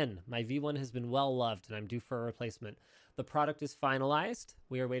V2 when? My V1 has been well loved and I'm due for a replacement. The product is finalized.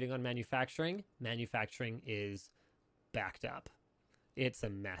 We are waiting on manufacturing. Manufacturing is backed up. It's a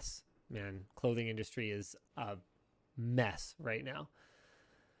mess, man. Clothing industry is a mess right now."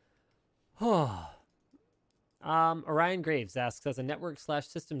 Orion Graves asks, "As a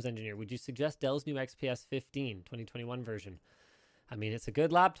network/systems engineer, would you suggest Dell's new XPS 15 2021 version? I mean, it's a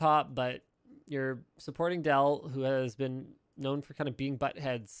good laptop, but you're supporting Dell, who has been known for kind of being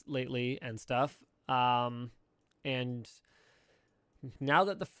buttheads lately and stuff. And now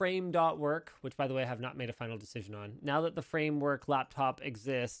that the frame.work, which by the way I have not made a final decision on, now that the framework laptop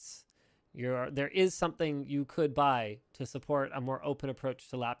exists, there is something you could buy to support a more open approach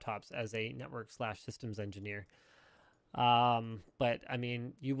to laptops as a network/systems engineer. But I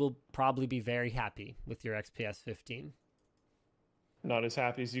mean, you will probably be very happy with your XPS 15. Not as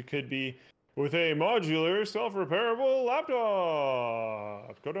happy as you could be with a modular, self-repairable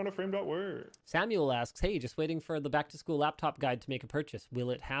laptop. Go down to frame.work. Samuel asks, "Hey, just waiting for the back-to-school laptop guide to make a purchase.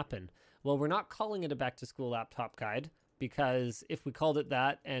 Will it happen?" Well, we're not calling it a back-to-school laptop guide, because if we called it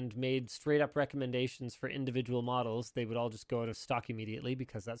that and made straight-up recommendations for individual models, they would all just go out of stock immediately,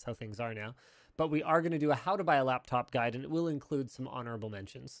 because that's how things are now. But we are going to do a how to buy a laptop guide, and it will include some honorable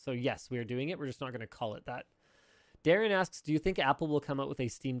mentions. So yes, we are doing it. We're just not going to call it that. Darren asks, "Do you think Apple will come out with a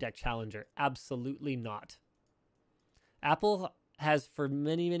Steam Deck Challenger?" Absolutely not. Apple has for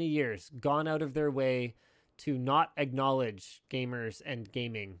many, many years gone out of their way to not acknowledge gamers and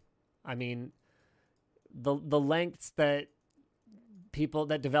gaming. I mean, the lengths that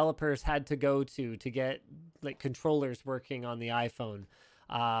developers had to go to get like controllers working on the iPhone.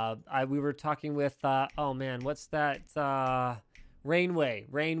 We were talking with what's that?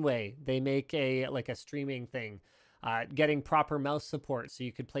 Rainway. They make a streaming thing. Getting proper mouse support so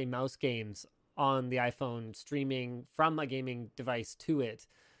you could play mouse games on the iPhone, streaming from a gaming device to it.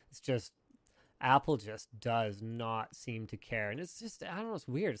 It's just, Apple just does not seem to care. And it's just, I don't know, it's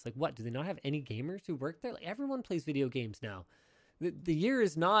weird. It's like, what, do they not have any gamers who work there? Like, everyone plays video games now. The year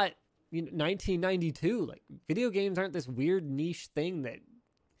is not 1992. Like, video games aren't this weird niche thing that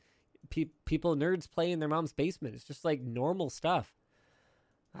people, nerds play in their mom's basement. It's just like normal stuff.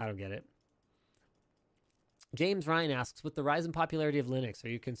 I don't get it. James Ryan asks, "With the rise in popularity of Linux, are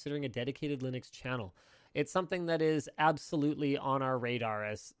you considering a dedicated Linux channel?" it's something that is absolutely on our radar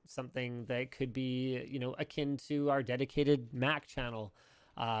as something that could be, akin to our dedicated Mac channel.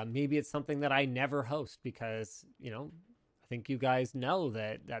 Maybe it's something that I never host because, I think you guys know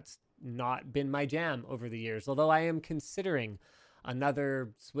that that's not been my jam over the years, although I am considering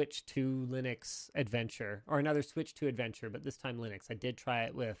another switch to Linux adventure, or another switch to adventure, but this time Linux. I did try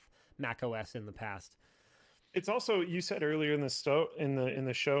it with Mac OS in the past. It's also, you said earlier in the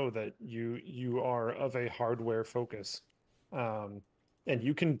show that you are of a hardware focus, and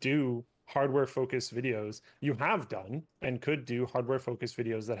you can do hardware focused videos. You have done and could do hardware focused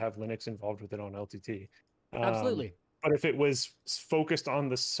videos that have Linux involved with it on LTT. Absolutely. But if it was focused on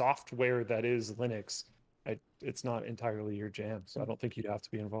the software that is Linux, it's not entirely your jam. So I don't think you'd have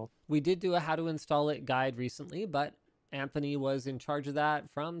to be involved. We did do a how to install it guide recently, but Anthony was in charge of that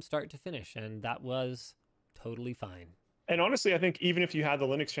from start to finish, and that was totally fine. And honestly, I think even if you had the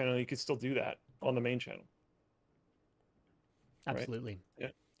Linux channel, you could still do that on the main channel. Absolutely.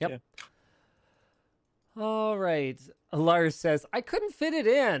 Right? Yeah. Yep. Yeah. All right. Lars says, I couldn't fit it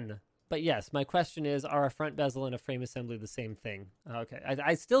in. But yes, my question is, are a front bezel and a frame assembly the same thing? Okay.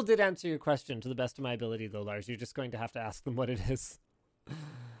 I still did answer your question to the best of my ability, though, Lars. You're just going to have to ask them what it is.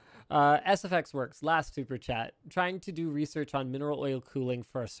 SFX Works, last super chat. Trying to do research on mineral oil cooling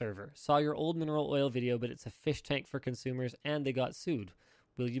for a server. Saw your old mineral oil video, but it's a fish tank for consumers and they got sued.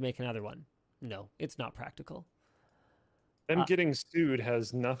 Will you make another one? No, it's not practical. Them getting sued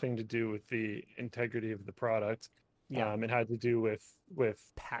has nothing to do with the integrity of the product. Yeah. It had to do with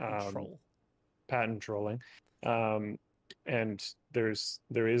patent trolling. And there is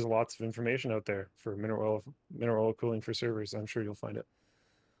lots of information out there for mineral oil cooling for servers. I'm sure you'll find it.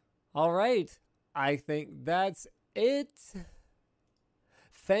 All right. I think that's it.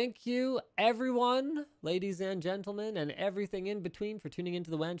 Thank you, everyone, ladies and gentlemen, and everything in between for tuning into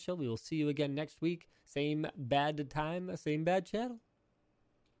the WAN show. We will see you again next week. Same bad time, same bad channel.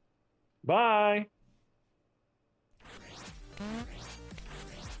 Bye.